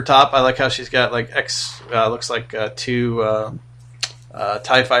like her top. I like how she's got looks like two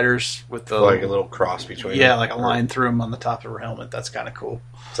TIE fighters with the like a little cross between. Yeah, like a line through them on the top of her helmet. That's kind of cool.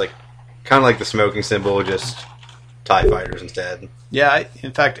 It's like kind of like the smoking symbol, just TIE fighters instead. Yeah,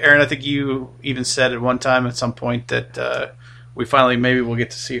 in fact, Aaron, I think you even said at one time at some point that we finally maybe we'll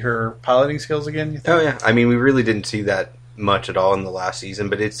get to see her piloting skills again. You think? Oh yeah, I mean we really didn't see that much at all in the last season,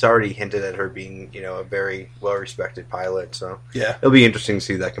 but it's already hinted at her being, a very well-respected pilot. So yeah, it'll be interesting to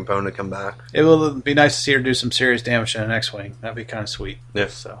see that component come back. It will be nice to see her do some serious damage in an X-wing. That'd be kind of sweet. Yeah.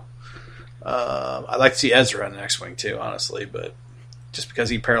 So I'd like to see Ezra in an X-wing too, honestly, but just because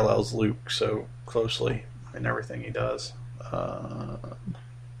he parallels Luke so closely in everything he does.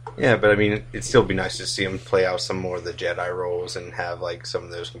 Yeah, but I mean, it'd still be nice to see him play out some more of the Jedi roles and have like some of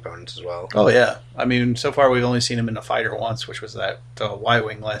those components as well. Oh yeah, I mean, so far we've only seen him in a fighter once, which was that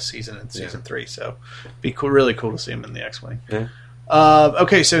Y-wing last season in season 3. So, it'd be cool, really cool to see him in the X-wing. Yeah.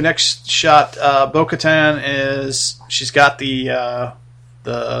 Okay, so next shot, Bo-Katan she's got the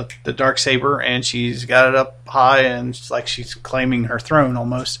Darksaber, and she's got it up high, and it's like she's claiming her throne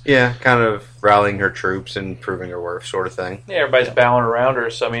almost. Yeah, kind of rallying her troops and proving her worth, sort of thing. Yeah, everybody's bowing around her,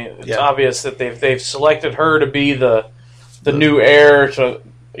 so I mean, it's obvious that they've selected her to be the new heir to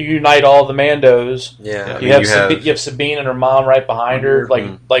unite all the Mandos. Yeah, you have Sabine and her mom right behind her,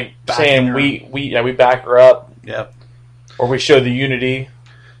 like saying her. we back her up. Yeah, or we show the unity.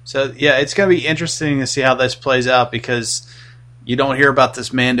 So yeah, it's going to be interesting to see how this plays out, because you don't hear about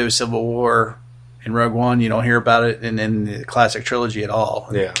this Mando Civil War in Rogue One. You don't hear about it in the classic trilogy at all.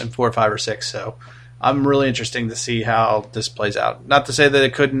 Yeah. In 4, 5, or 6. So I'm really interested to see how this plays out. Not to say that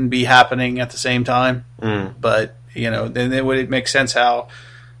it couldn't be happening at the same time, but then it would make sense how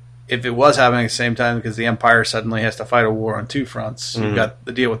if it was happening at the same time, because the Empire suddenly has to fight a war on 2 fronts. You've got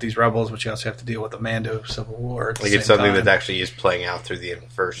the deal with these rebels, but you also have to deal with the Mando Civil War. At the like same it's something time. that actually is playing out through the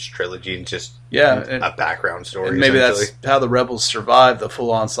first trilogy and just a background story. And maybe that's how the rebels survived the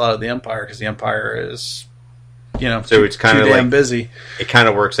full onslaught of the Empire, because the Empire is, so it's kind of damn like busy. It kind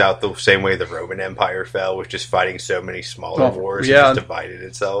of works out the same way the Roman Empire fell, with just fighting so many smaller wars and just divided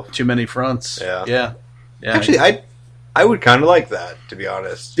itself. Too many fronts. Yeah. Actually, I would kind of like that, to be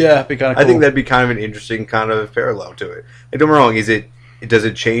honest. Yeah, it'd be kind of cool. I think that'd be kind of an interesting kind of parallel to it. Like, don't get me wrong, does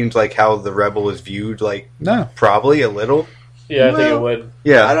it change like how the rebel is viewed? Like, no, probably a little. Yeah, I think it would.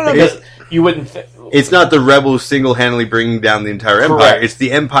 Yeah, I don't know, because you wouldn't. It's not the rebels single-handedly bringing down the entire empire. Correct. It's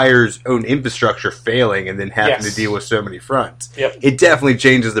the empire's own infrastructure failing and then having to deal with so many fronts. Yep. It definitely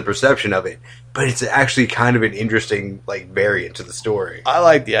changes the perception of it, but it's actually kind of an interesting variant to the story. I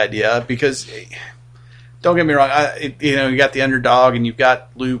like the idea, because don't get me wrong, you got the underdog, and you've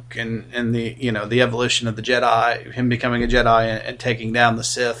got Luke and the the evolution of the Jedi, him becoming a Jedi and taking down the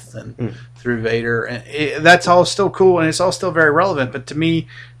Sith and through Vader, and that's all still cool, and it's all still very relevant. But to me,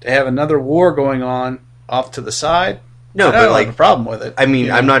 to have another war going on off to the side, I don't have a problem with it. I mean,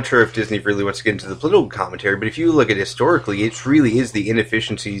 I'm not sure if Disney really wants to get into the political commentary, but if you look at it historically, it really is the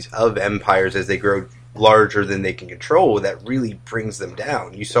inefficiencies of empires as they grow larger than they can control that really brings them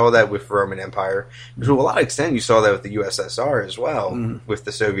down. You saw that with Roman Empire. To a lot of extent, you saw that with the USSR as well, with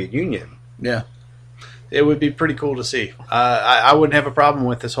the Soviet Union. Yeah. It would be pretty cool to see. I wouldn't have a problem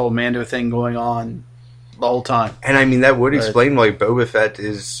with this whole Mando thing going on the whole time. And I mean, that would explain why Boba Fett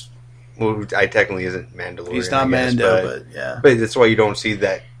is... Well, I technically isn't Mandalorian. He's not Mando, but yeah. But that's why you don't see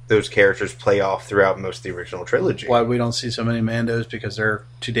those characters play off throughout most of the original trilogy. Why we don't see so many Mandos, because they're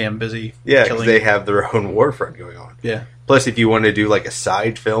too damn busy. Yeah, because they have their own war front going on. Yeah. Plus, if you want to do a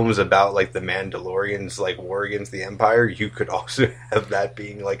side films about the Mandalorians war against the Empire, you could also have that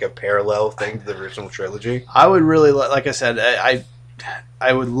being a parallel thing to the original trilogy. I would really like I said,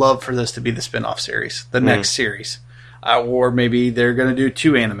 I would love for this to be the spin-off series, the next series. Or maybe they're going to do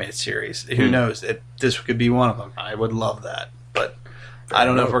 2 animated series. Who knows? This could be one of them. I would love that. But I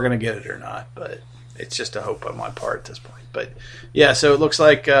don't know if we're going to get it or not. But it's just a hope on my part at this point. But yeah, so it looks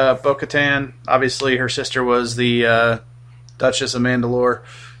like Bo-Katan, obviously her sister was the Duchess of Mandalore.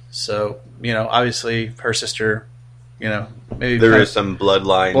 So, obviously her sister, maybe there is some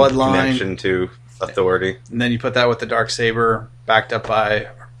bloodline connection to authority. And then you put that with the Darksaber, backed up by,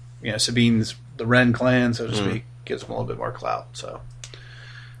 Sabine's, the Ren clan, so to speak. Gives them a little bit more clout. So,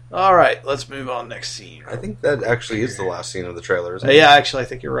 all right, let's move on. Next scene. I think that actually is the last scene of the trailer, isn't it? Yeah, actually, I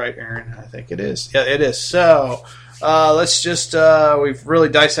think you're right, Aaron. I think it is. Yeah, it is. So, let's just we've really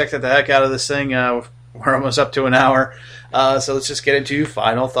dissected the heck out of this thing. We're almost up to an hour. So let's just get into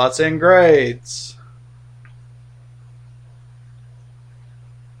final thoughts and grades.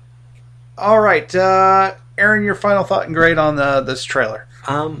 All right, Aaron, your final thought and grade on this trailer.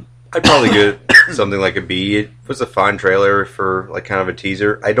 I'd probably give it something like a B. It was a fine trailer for like kind of a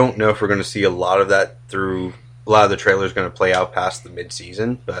teaser. I don't know if we're going to see a lot of that through. A lot of the trailers going to play out past the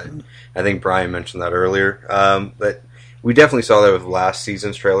mid-season, but I think Brian mentioned that earlier. But we definitely saw that with last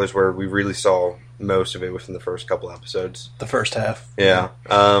season's trailers, where we really saw most of it within the first couple episodes. The first half. Yeah.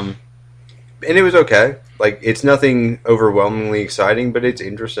 And it was okay. Like, it's nothing overwhelmingly exciting, but it's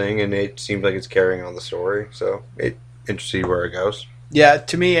interesting, and it seems like it's carrying on the story. So it interesting to see where it goes. Yeah,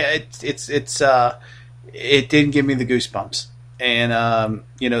 to me, it didn't give me the goosebumps, and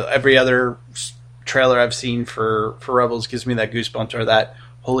every other trailer I've seen for Rebels gives me that goosebumps or that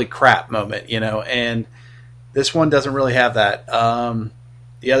holy crap moment, and this one doesn't really have that.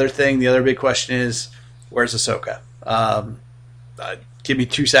 The other big question is, where's Ahsoka? Give me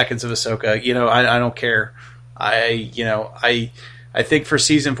 2 seconds of Ahsoka. I don't care. I think for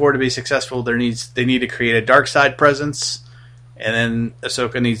season 4 to be successful, they need to create a dark side presence. And then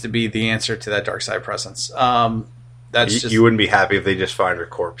Ahsoka needs to be the answer to that dark side presence. You wouldn't be happy if they just find her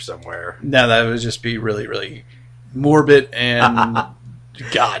corpse somewhere. No, that would just be really, really morbid and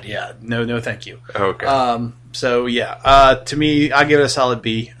God, yeah, no, thank you. Okay. To me, I give it a solid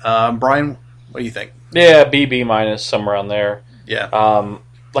B. Brian, what do you think? Yeah, B minus, somewhere around there. Yeah.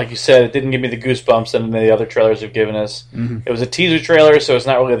 Like you said, it didn't give me the goosebumps that the other trailers have given us. Mm-hmm. It was a teaser trailer, so it's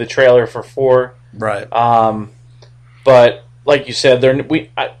not really the trailer for 4. Right. But like you said,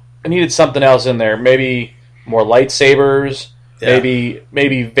 I needed something else in there. Maybe more lightsabers. Yeah.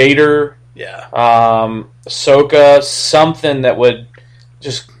 Maybe Vader. Yeah. Ahsoka. Something that would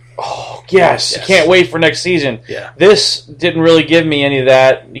just. Oh yes! I can't wait for next season. Yeah. This didn't really give me any of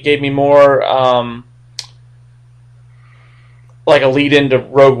that. It gave me more like a lead into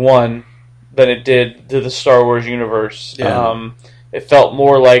Rogue One than it did to the Star Wars universe. Yeah. It felt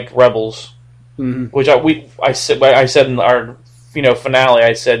more like Rebels. Mm-hmm. Which I said in our finale.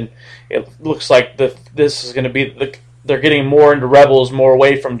 I said it looks like this is going to be they're getting more into Rebels, more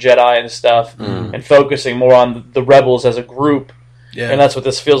away from Jedi and stuff, and focusing more on the Rebels as a group. Yeah. And that's what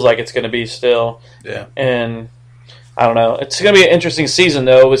this feels like it's going to be still. Yeah. And I don't know. It's going to be an interesting season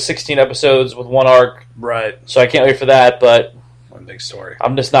though, with 16 episodes with one arc. Right. So I can't wait for that. But one big story.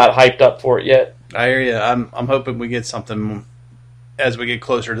 I'm just not hyped up for it yet. I hear you. I'm hoping we get something as we get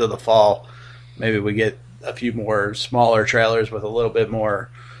closer to the fall. Maybe we get a few more smaller trailers with a little bit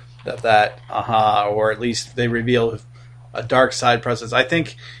more of that or at least they reveal a dark side presence. I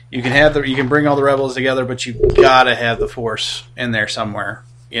think you can bring all the Rebels together, but you gotta have the Force in there somewhere.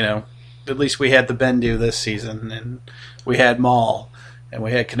 At least we had the Bendu this season, and we had Maul, and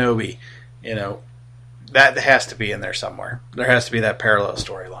we had Kenobi. That has to be in there somewhere. There has to be that parallel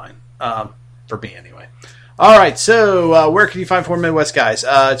storyline for me anyway. All right, so where can you find 4 Midwest Guys?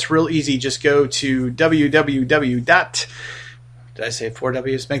 It's real easy. Just go to www. Did I say 4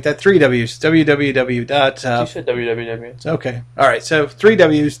 W's? Make that 3 W's. www. You said www. Okay. All right, so 3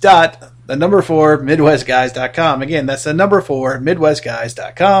 W's. The number 4 MidwestGuys.com. Again, that's the number 4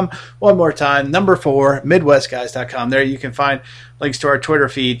 MidwestGuys.com. One more time, number 4 MidwestGuys.com. There you can find links to our Twitter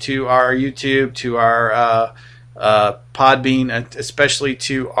feed, to our YouTube, to our Podbean, especially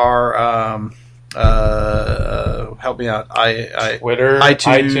to our help me out. Twitter,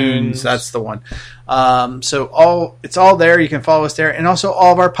 iTunes. That's the one. So it's all there. You can follow us there, and also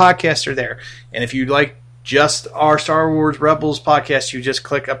all of our podcasts are there. And if you like just our Star Wars Rebels podcast, you just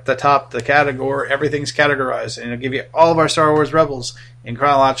click up the top, the category. Everything's categorized, and it'll give you all of our Star Wars Rebels in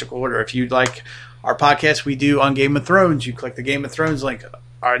chronological order. If you'd like our podcast we do on Game of Thrones, you click the Game of Thrones link.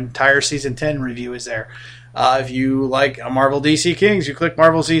 Our entire season 10 review is there. If you like Marvel DC Kings, you click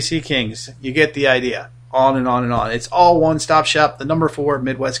Marvel DC Kings. You get the idea. On and on and on. It's all one-stop shop, the number 4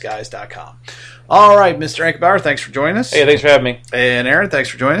 MidwestGuys.com. All right, Mr. Ankerbauer, thanks for joining us. Hey, thanks for having me. And Aaron, thanks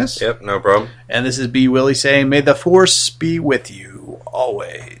for joining us. Yep, no problem. And this is B. Willie saying, may the Force be with you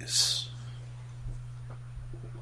always.